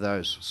over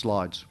those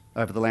slides,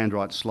 over the land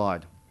rights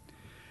slide.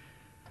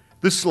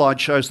 This slide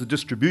shows the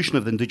distribution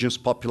of the Indigenous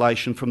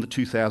population from the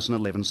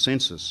 2011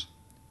 census.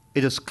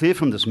 It is clear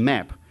from this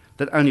map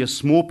that only a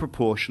small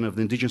proportion of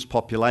the Indigenous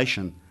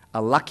population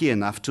are lucky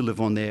enough to live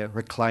on their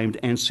reclaimed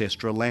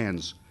ancestral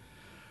lands,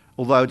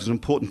 although it is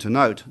important to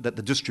note that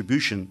the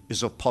distribution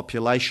is of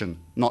population,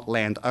 not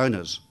land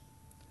owners.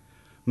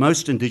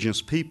 Most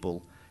Indigenous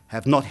people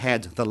have not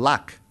had the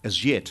luck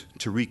as yet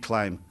to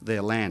reclaim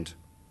their land.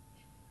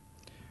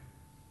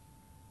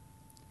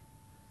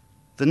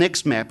 The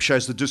next map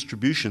shows the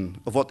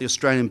distribution of what the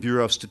Australian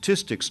Bureau of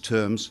Statistics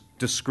terms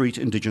discrete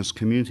Indigenous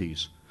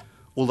communities,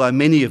 although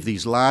many of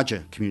these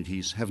larger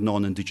communities have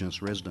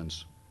non-Indigenous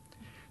residents.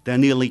 There are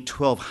nearly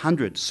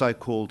 1,200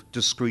 so-called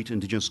discrete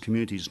Indigenous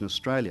communities in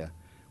Australia,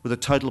 with a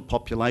total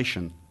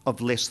population of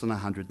less than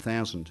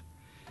 100,000.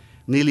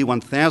 Nearly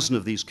 1,000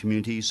 of these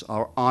communities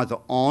are either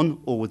on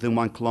or within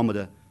 1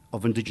 kilometre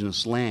of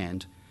Indigenous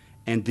land,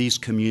 and these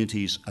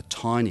communities are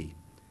tiny.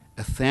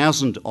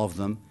 1,000 of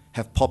them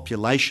have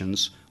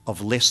populations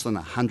of less than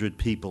 100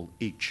 people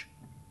each.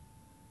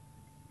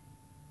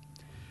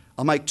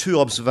 I'll make two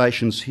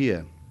observations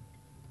here.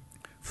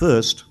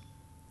 First,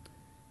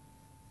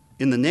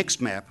 in the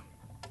next map,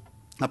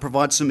 I'll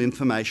provide some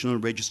information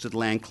on registered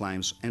land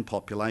claims and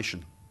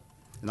population,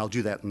 and I'll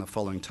do that in the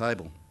following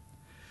table.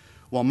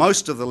 While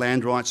most of the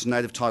land rights and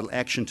native title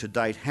action to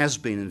date has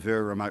been in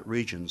very remote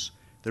regions,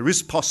 there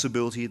is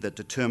possibility that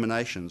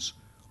determinations,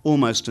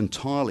 almost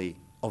entirely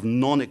of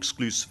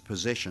non-exclusive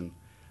possession,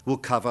 will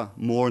cover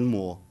more and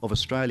more of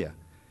Australia.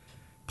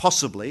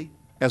 Possibly,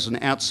 as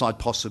an outside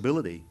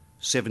possibility,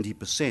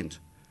 70%,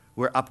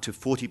 where up to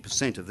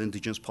 40% of the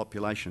Indigenous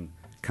population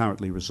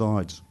currently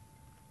resides.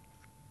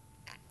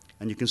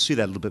 And you can see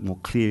that a little bit more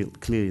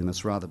clearly in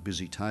this rather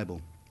busy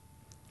table.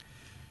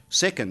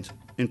 Second,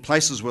 in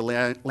places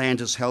where land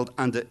is held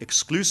under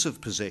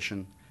exclusive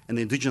possession and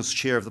the Indigenous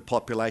share of the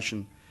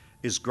population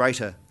is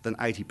greater than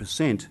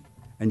 80%,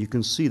 and you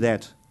can see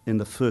that in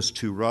the first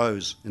two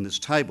rows in this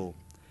table,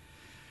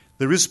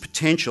 there is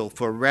potential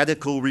for a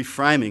radical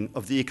reframing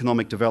of the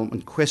economic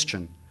development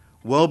question,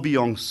 well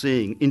beyond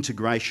seeing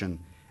integration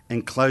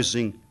and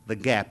closing the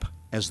gap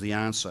as the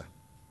answer.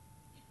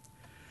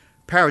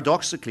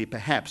 Paradoxically,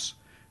 perhaps,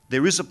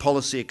 there is a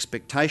policy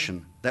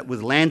expectation that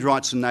with land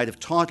rights and native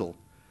title,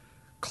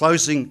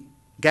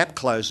 gap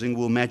closing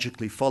will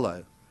magically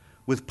follow,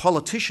 with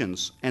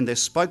politicians and their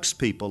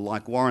spokespeople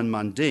like Warren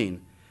Mundine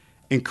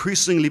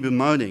increasingly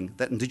bemoaning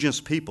that Indigenous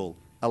people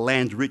are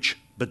land rich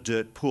but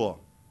dirt poor.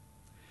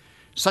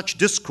 Such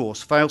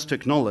discourse fails to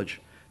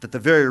acknowledge that the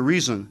very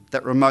reason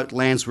that remote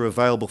lands were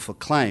available for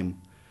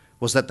claim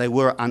was that they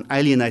were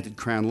unalienated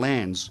Crown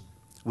lands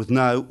with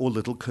no or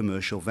little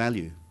commercial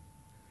value.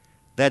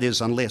 That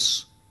is,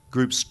 unless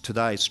groups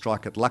today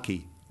strike it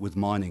lucky with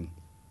mining.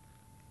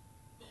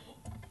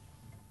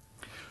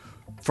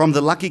 From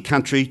the lucky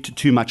country to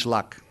too much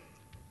luck.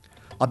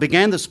 I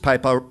began this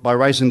paper by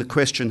raising the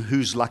question,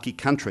 whose lucky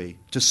country,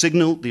 to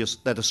signal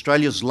that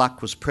Australia's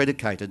luck was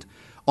predicated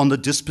on the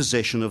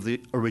dispossession of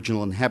the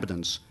original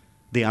inhabitants,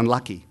 the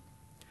unlucky.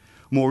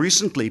 More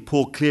recently,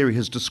 Paul Cleary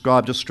has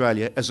described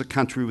Australia as a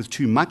country with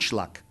too much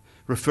luck,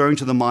 referring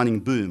to the mining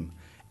boom,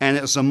 and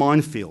as a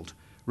minefield,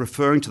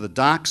 referring to the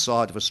dark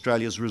side of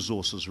Australia's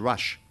resources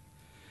rush.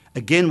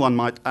 Again, one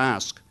might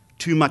ask,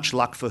 too much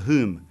luck for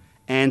whom?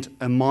 And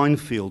a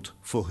minefield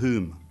for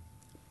whom?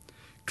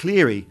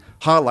 Cleary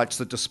highlights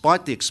that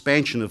despite the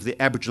expansion of the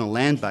Aboriginal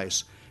land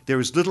base, there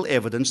is little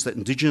evidence that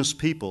Indigenous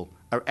people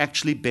are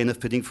actually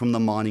benefiting from the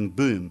mining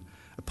boom,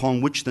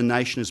 upon which the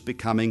nation is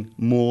becoming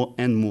more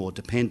and more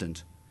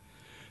dependent.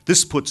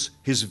 This puts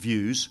his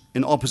views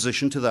in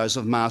opposition to those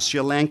of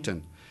Marcia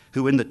Langton,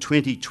 who in the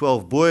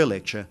 2012 Boyer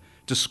Lecture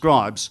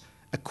describes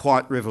a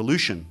quiet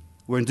revolution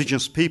where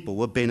Indigenous people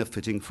were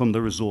benefiting from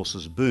the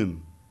resources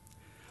boom.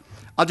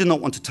 I do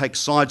not want to take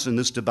sides in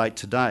this debate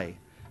today,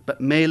 but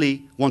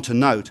merely want to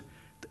note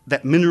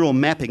that mineral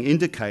mapping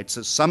indicates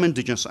that some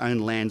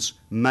Indigenous-owned lands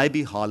may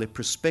be highly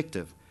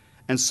prospective,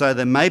 and so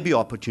there may be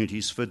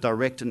opportunities for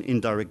direct and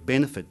indirect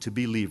benefit to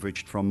be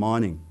leveraged from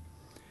mining.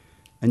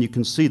 And you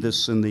can see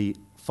this in the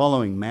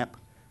following map,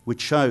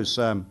 which shows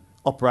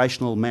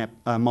operational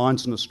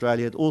mines in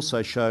Australia. It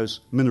also shows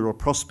mineral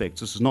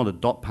prospects. This is not a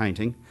dot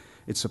painting.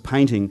 It's a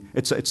painting.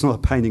 It's not a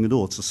painting at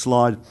all. It's a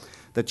slide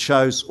that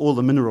shows all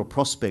the mineral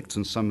prospects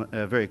in some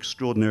very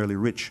extraordinarily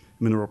rich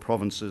mineral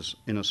provinces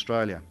in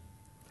Australia.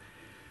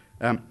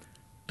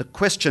 The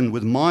question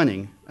with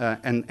mining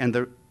and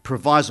the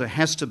proviso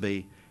has to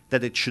be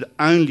that it should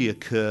only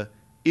occur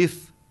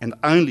if and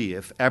only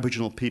if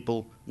Aboriginal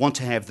people want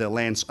to have their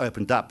lands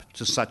opened up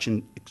to such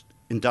an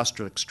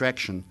industrial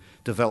extraction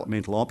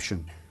developmental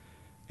option.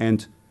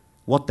 And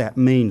what that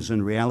means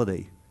in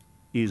reality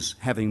is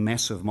having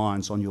massive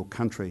mines on your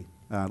country,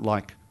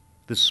 like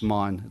this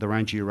mine, the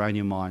Ranger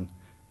uranium mine,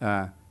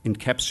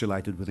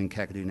 encapsulated within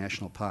Kakadu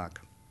National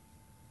Park.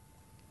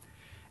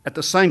 At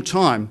the same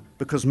time,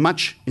 because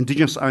much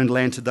Indigenous-owned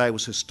land today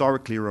was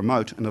historically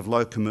remote and of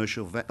low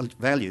commercial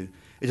value,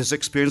 it has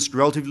experienced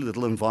relatively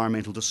little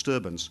environmental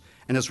disturbance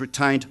and has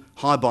retained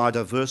high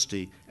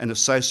biodiversity and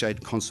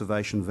associated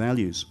conservation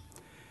values.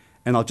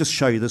 And I'll just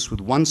show you this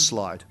with one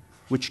slide,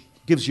 which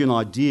gives you an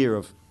idea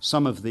of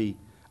some of the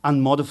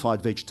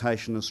unmodified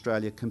vegetation in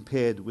Australia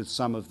compared with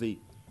some of the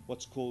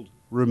what's called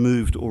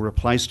removed or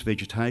replaced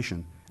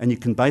vegetation. And you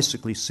can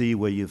basically see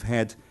where you've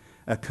had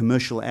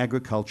commercial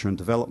agriculture and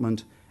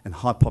development and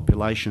high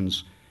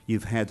populations,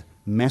 you've had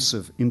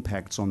massive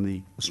impacts on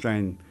the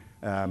Australian,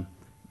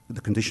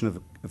 the condition of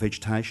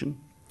vegetation.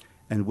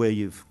 And where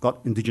you've got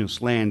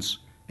Indigenous lands,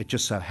 it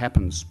just so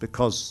happens,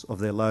 because of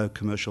their low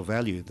commercial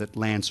value, that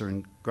lands are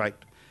in great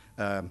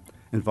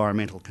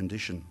environmental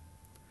condition.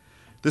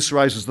 This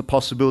raises the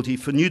possibility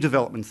for new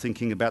development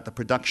thinking about the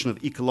production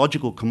of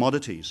ecological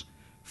commodities,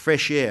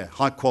 fresh air,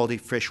 high quality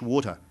fresh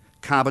water,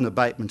 carbon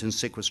abatement and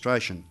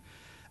sequestration,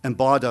 and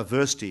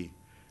biodiversity,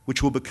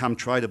 which will become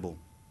tradable.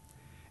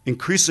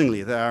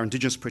 Increasingly, there are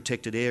Indigenous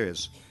protected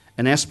areas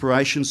and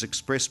aspirations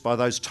expressed by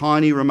those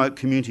tiny remote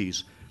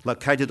communities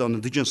located on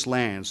Indigenous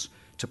lands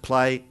to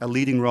play a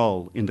leading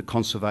role in the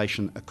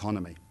conservation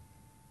economy.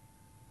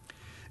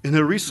 In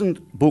her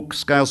recent book,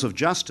 Scales of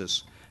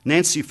Justice,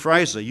 Nancy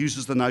Fraser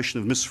uses the notion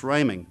of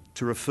misframing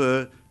to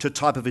refer to a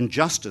type of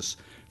injustice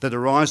that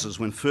arises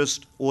when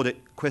first-order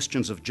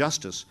questions of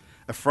justice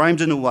are framed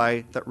in a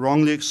way that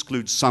wrongly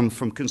excludes some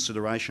from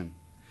consideration.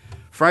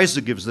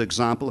 Fraser gives the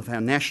example of how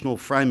national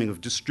framing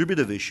of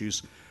distributive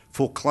issues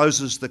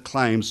forecloses the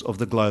claims of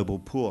the global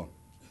poor.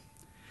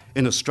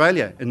 In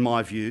Australia, in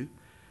my view,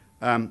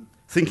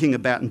 thinking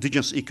about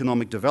Indigenous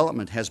economic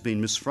development has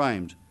been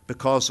misframed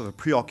because of a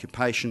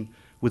preoccupation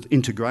with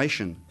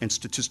integration and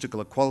statistical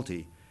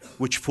equality,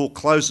 which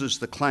forecloses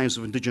the claims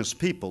of Indigenous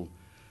people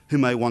who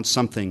may want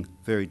something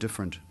very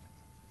different.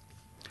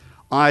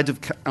 I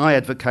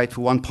advocate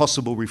for one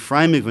possible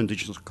reframing of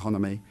Indigenous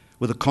economy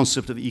with a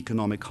concept of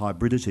economic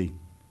hybridity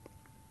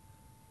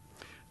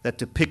that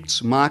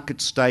depicts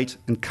market, state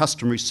and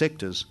customary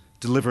sectors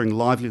delivering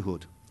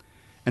livelihood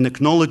and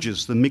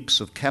acknowledges the mix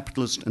of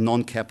capitalist and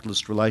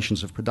non-capitalist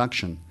relations of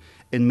production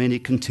in many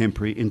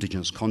contemporary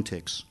Indigenous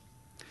contexts.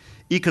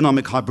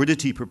 Economic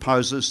hybridity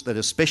proposes that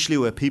especially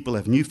where people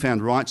have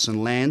newfound rights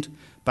and land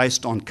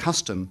based on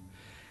custom,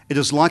 it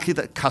is likely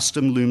that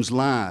custom looms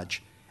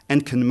large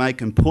and can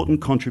make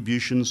important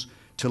contributions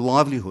to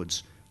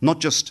livelihoods, not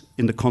just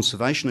in the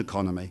conservation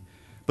economy,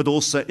 but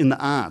also in the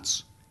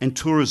arts and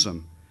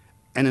tourism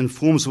and in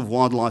forms of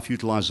wildlife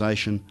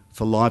utilisation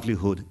for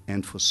livelihood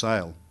and for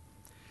sale.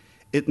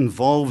 It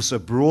involves a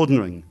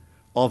broadening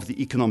of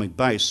the economic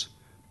base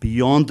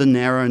beyond the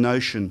narrow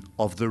notion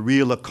of the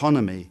real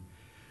economy,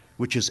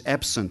 which is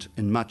absent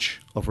in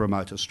much of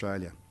remote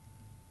Australia.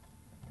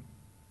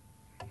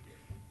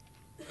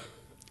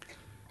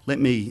 Let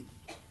me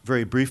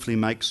very briefly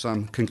make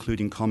some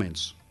concluding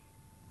comments.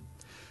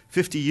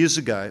 50 years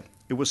ago,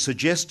 it was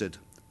suggested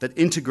that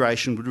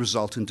integration would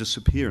result in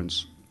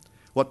disappearance,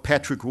 what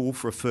Patrick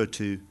Wolfe referred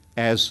to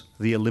as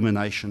the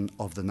elimination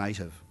of the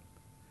native.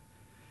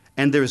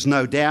 And there is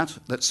no doubt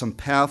that some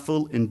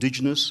powerful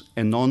Indigenous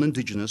and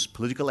non-Indigenous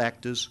political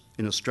actors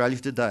in Australia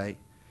today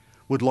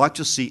would like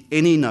to see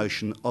any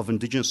notion of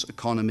Indigenous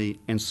economy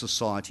and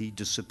society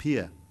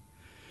disappear,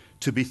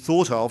 to be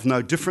thought of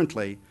no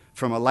differently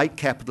from a late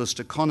capitalist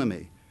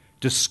economy,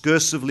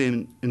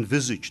 discursively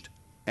envisaged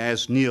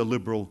as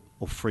neoliberal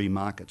or free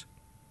market.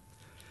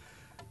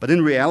 But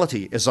in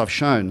reality, as I've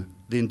shown,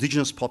 the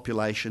Indigenous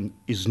population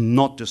is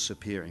not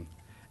disappearing,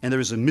 and there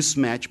is a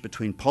mismatch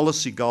between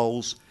policy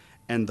goals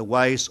and the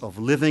ways of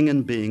living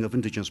and being of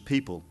Indigenous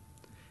people,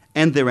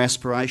 and their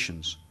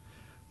aspirations,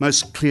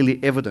 most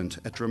clearly evident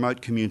at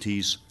remote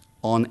communities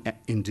on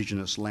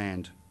Indigenous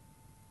land.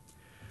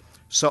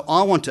 So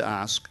I want to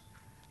ask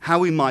how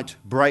we might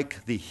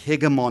break the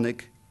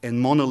hegemonic and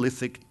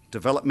monolithic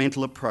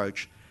developmental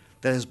approach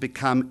that has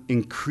become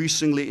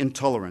increasingly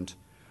intolerant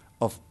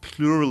of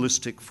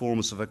pluralistic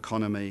forms of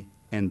economy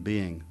and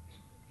being.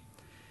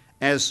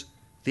 As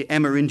the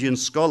Amerindian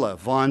scholar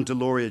Vine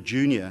Deloria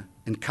Jr.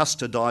 in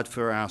Custer Died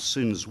for Our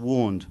Sins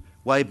warned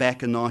way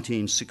back in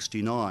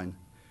 1969,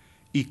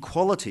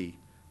 equality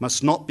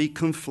must not be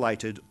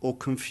conflated or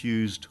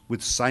confused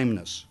with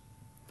sameness.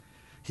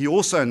 He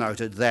also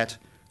noted that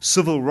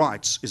civil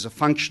rights is a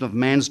function of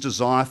man's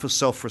desire for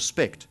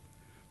self-respect,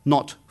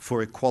 not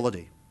for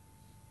equality.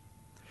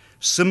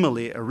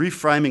 Similarly, a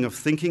reframing of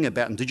thinking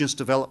about Indigenous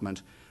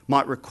development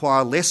might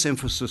require less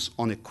emphasis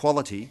on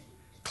equality,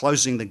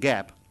 closing the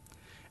gap,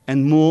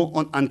 and more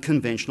on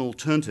unconventional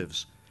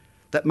alternatives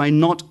that may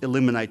not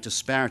eliminate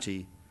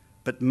disparity,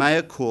 but may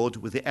accord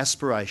with the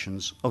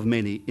aspirations of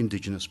many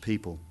Indigenous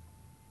people.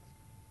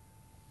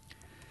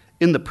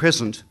 In the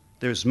present,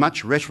 there is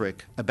much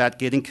rhetoric about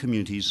getting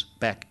communities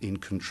back in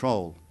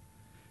control,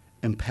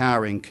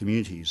 empowering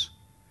communities,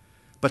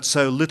 but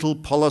so little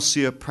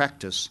policy or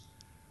practice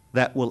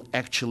that will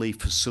actually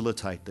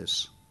facilitate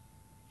this.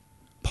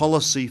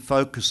 Policy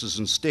focuses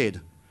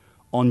instead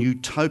on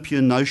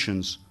utopian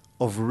notions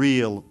of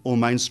real or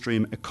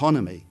mainstream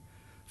economy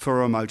for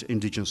remote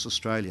Indigenous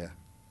Australia.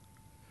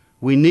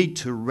 We need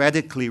to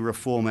radically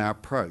reform our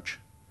approach.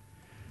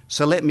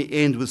 So let me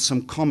end with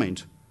some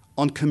comment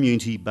on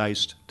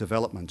community-based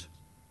development.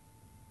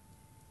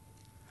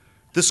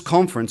 This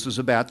conference is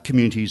about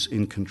communities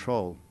in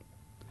control.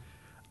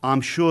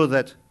 I'm sure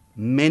that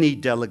many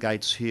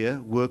delegates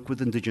here work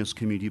with Indigenous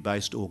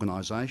community-based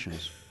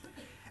organisations.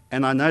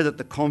 And I know that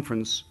the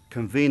conference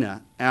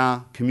convener,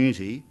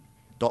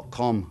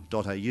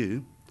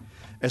 ourcommunity.com.au,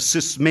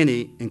 assists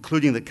many,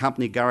 including the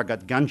company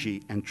Garagat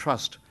Gunji and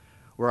Trust,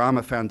 where I'm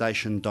a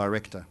foundation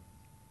director.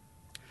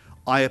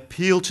 I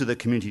appeal to the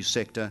community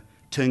sector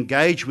to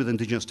engage with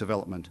Indigenous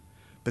development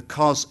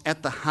because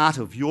at the heart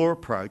of your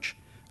approach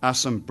are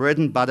some bread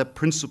and butter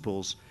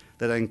principles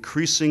that are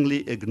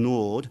increasingly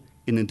ignored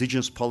in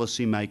Indigenous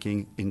policy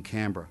making in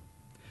Canberra.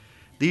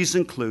 These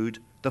include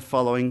the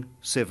following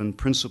 7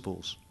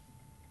 principles.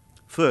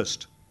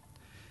 First,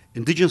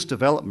 Indigenous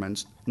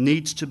development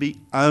needs to be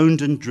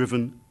owned and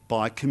driven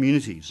by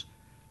communities,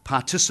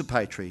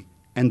 participatory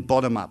and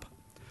bottom-up,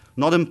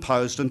 not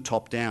imposed and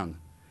top-down.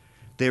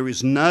 There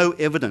is no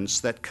evidence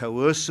that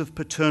coercive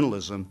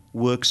paternalism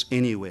works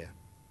anywhere.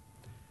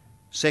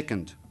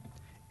 Second,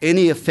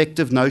 any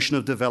effective notion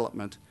of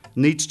development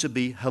needs to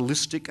be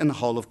holistic and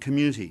whole of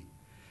community,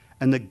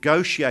 a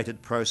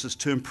negotiated process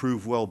to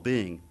improve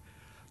well-being,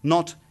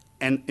 not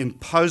an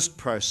imposed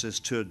process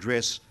to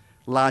address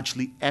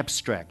largely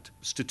abstract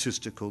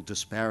statistical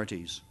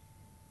disparities.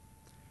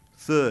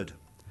 Third,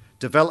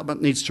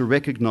 development needs to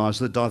recognise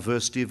the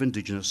diversity of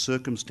Indigenous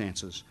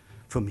circumstances,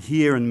 from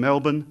here in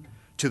Melbourne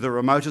to the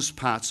remotest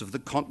parts of the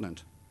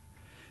continent.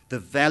 The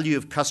value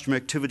of customer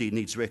activity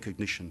needs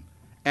recognition,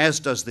 as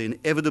does the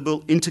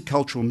inevitable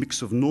intercultural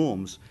mix of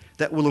norms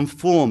that will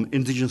inform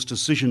Indigenous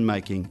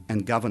decision-making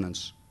and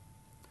governance.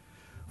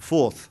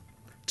 Fourth,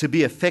 to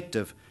be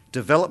effective,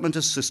 development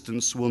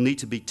assistance will need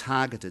to be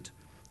targeted,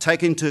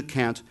 take into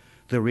account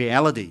the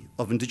reality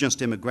of Indigenous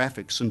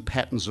demographics and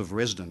patterns of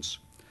residence.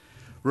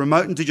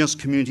 Remote Indigenous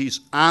communities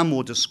are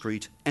more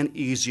discrete and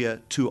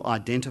easier to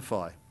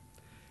identify.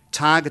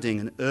 Targeting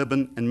in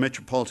urban and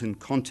metropolitan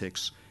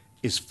contexts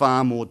is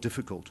far more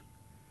difficult,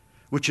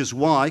 which is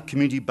why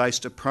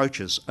community-based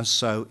approaches are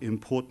so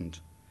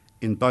important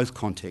in both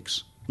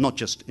contexts, not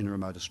just in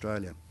remote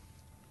Australia.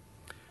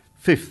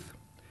 Fifth,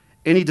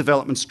 any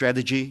development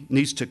strategy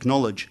needs to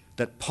acknowledge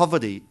that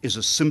poverty is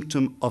a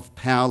symptom of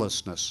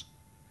powerlessness.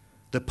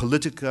 The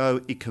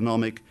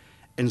politico-economic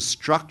and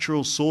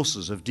structural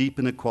sources of deep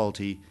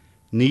inequality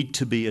need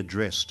to be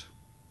addressed.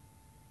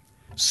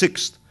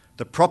 Sixth,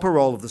 the proper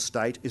role of the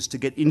state is to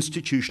get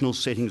institutional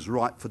settings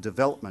right for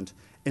development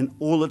in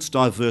all its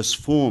diverse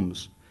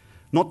forms,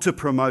 not to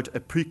promote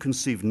a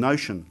preconceived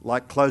notion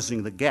like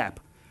closing the gap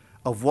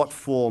of what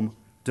form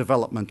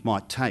development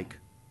might take.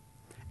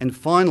 And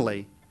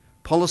finally,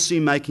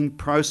 policy-making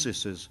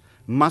processes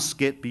must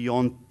get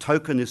beyond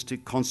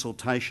tokenistic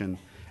consultation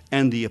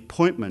and the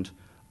appointment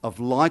of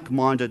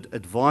like-minded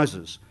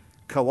advisors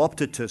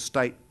co-opted to a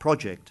state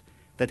project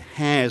that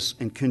has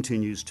and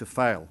continues to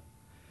fail.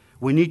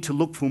 We need to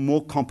look for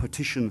more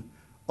competition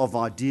of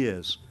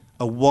ideas,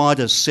 a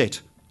wider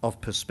set of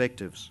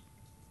perspectives.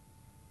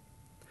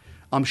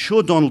 I'm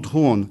sure Donald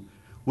Horne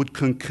would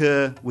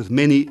concur with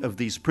many of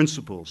these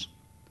principles.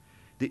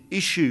 The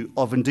issue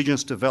of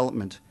Indigenous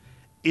development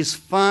is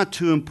far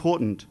too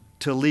important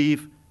to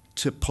leave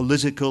to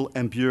political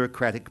and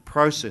bureaucratic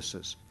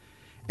processes,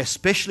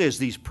 especially as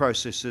these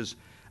processes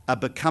are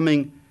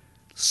becoming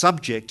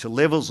subject to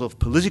levels of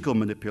political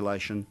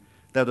manipulation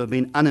that have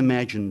been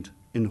unimagined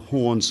in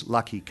Horne's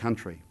lucky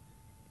country.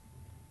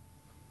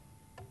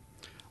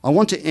 I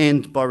want to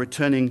end by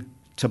returning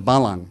to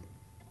Balang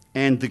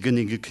and the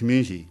Gninga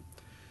community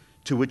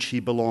to which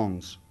he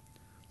belongs,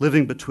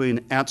 living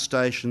between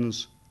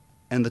outstations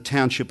and the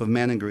township of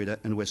Maningrida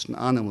in Western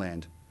Arnhem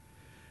Land,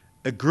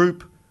 a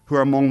group who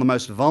are among the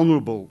most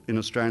vulnerable in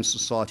Australian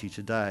society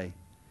today,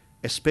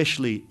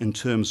 especially in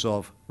terms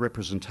of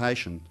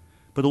representation,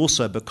 but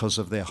also because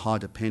of their high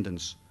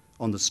dependence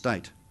on the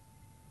state.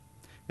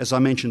 As I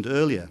mentioned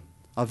earlier,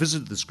 I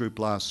visited this group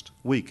last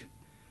week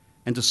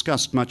and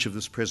discussed much of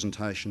this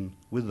presentation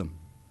with them.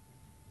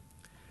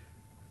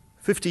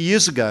 50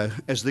 years ago,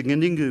 as the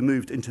Gninga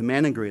moved into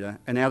Maningrida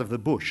and out of the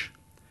bush,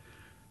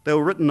 they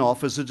were written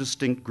off as a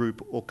distinct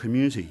group or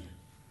community,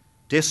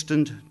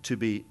 destined to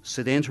be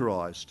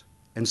sedentarised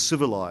and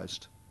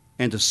civilised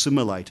and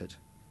assimilated,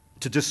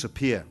 to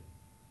disappear.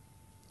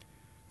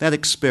 That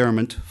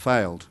experiment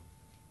failed.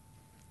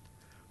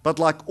 But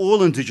like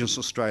all Indigenous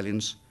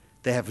Australians,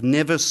 they have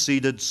never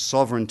ceded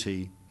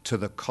sovereignty to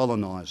the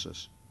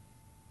colonisers.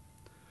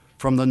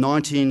 from the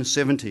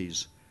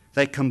 1970s,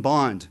 they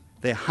combined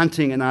their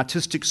hunting and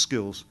artistic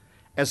skills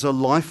as a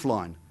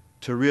lifeline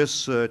to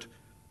reassert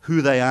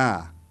who they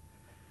are,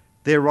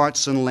 their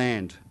rights and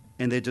land,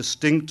 and their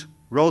distinct,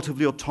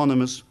 relatively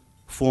autonomous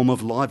form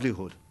of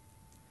livelihood.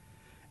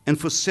 And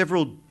for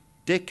several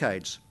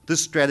decades,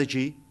 this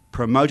strategy,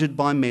 promoted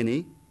by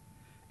many,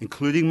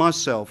 including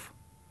myself,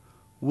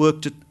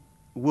 worked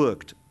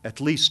at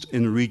least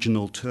in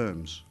regional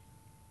terms.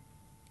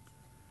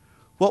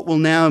 What will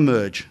now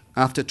emerge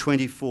after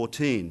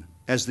 2014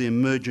 as the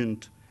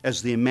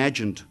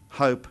imagined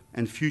hope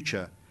and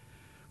future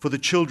for the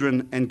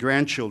children and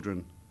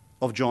grandchildren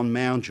of John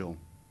Moungel,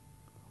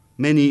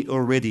 many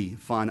already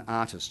fine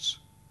artists?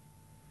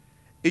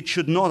 It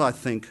should not, I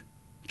think,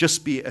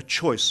 just be a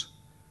choice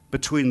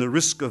between the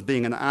risk of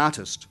being an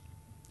artist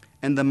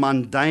and the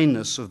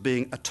mundaneness of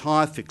being a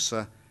tyre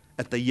fixer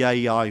at the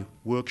Yai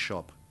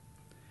workshop.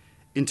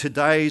 In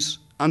today's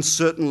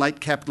uncertain late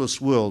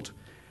capitalist world,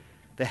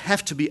 there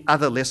have to be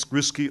other less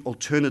risky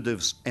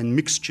alternatives and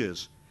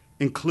mixtures,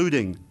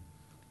 including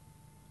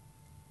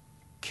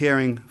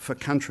caring for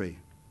country,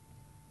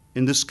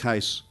 in this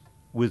case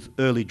with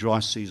early dry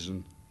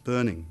season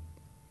burning.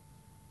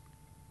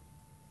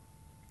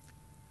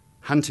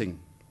 Hunting,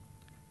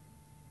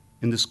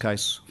 in this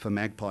case for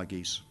magpie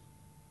geese.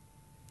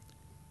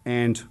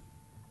 And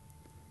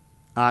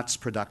arts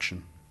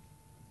production.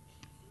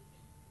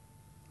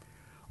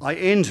 I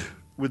end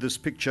with this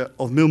picture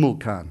of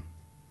Milmulkan,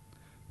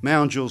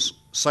 Moungel's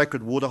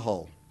sacred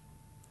waterhole,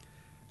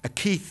 a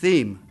key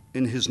theme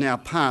in his now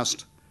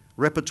past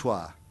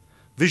repertoire,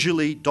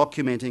 visually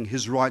documenting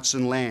his rights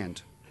and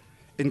land,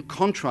 in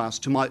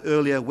contrast to my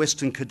earlier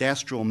Western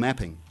cadastral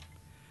mapping.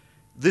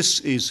 This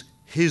is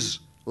his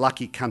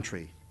lucky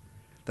country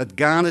that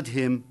garnered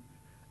him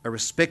a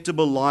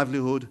respectable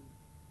livelihood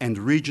and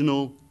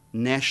regional,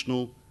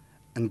 national,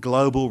 and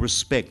global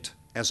respect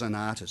as an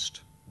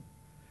artist.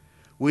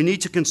 We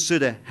need to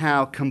consider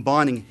how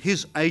combining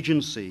his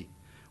agency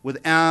with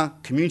our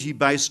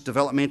community-based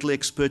developmental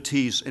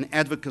expertise and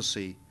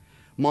advocacy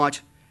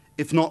might,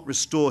 if not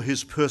restore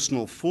his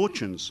personal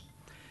fortunes,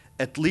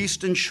 at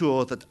least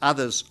ensure that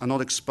others are not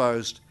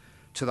exposed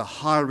to the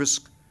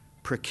high-risk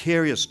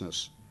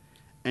precariousness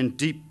and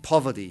deep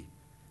poverty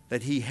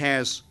that he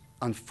has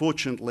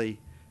unfortunately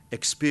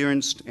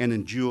experienced and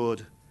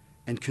endured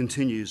and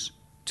continues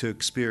to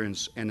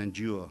experience and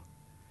endure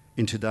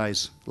in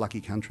today's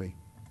lucky country.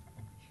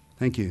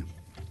 Thank you.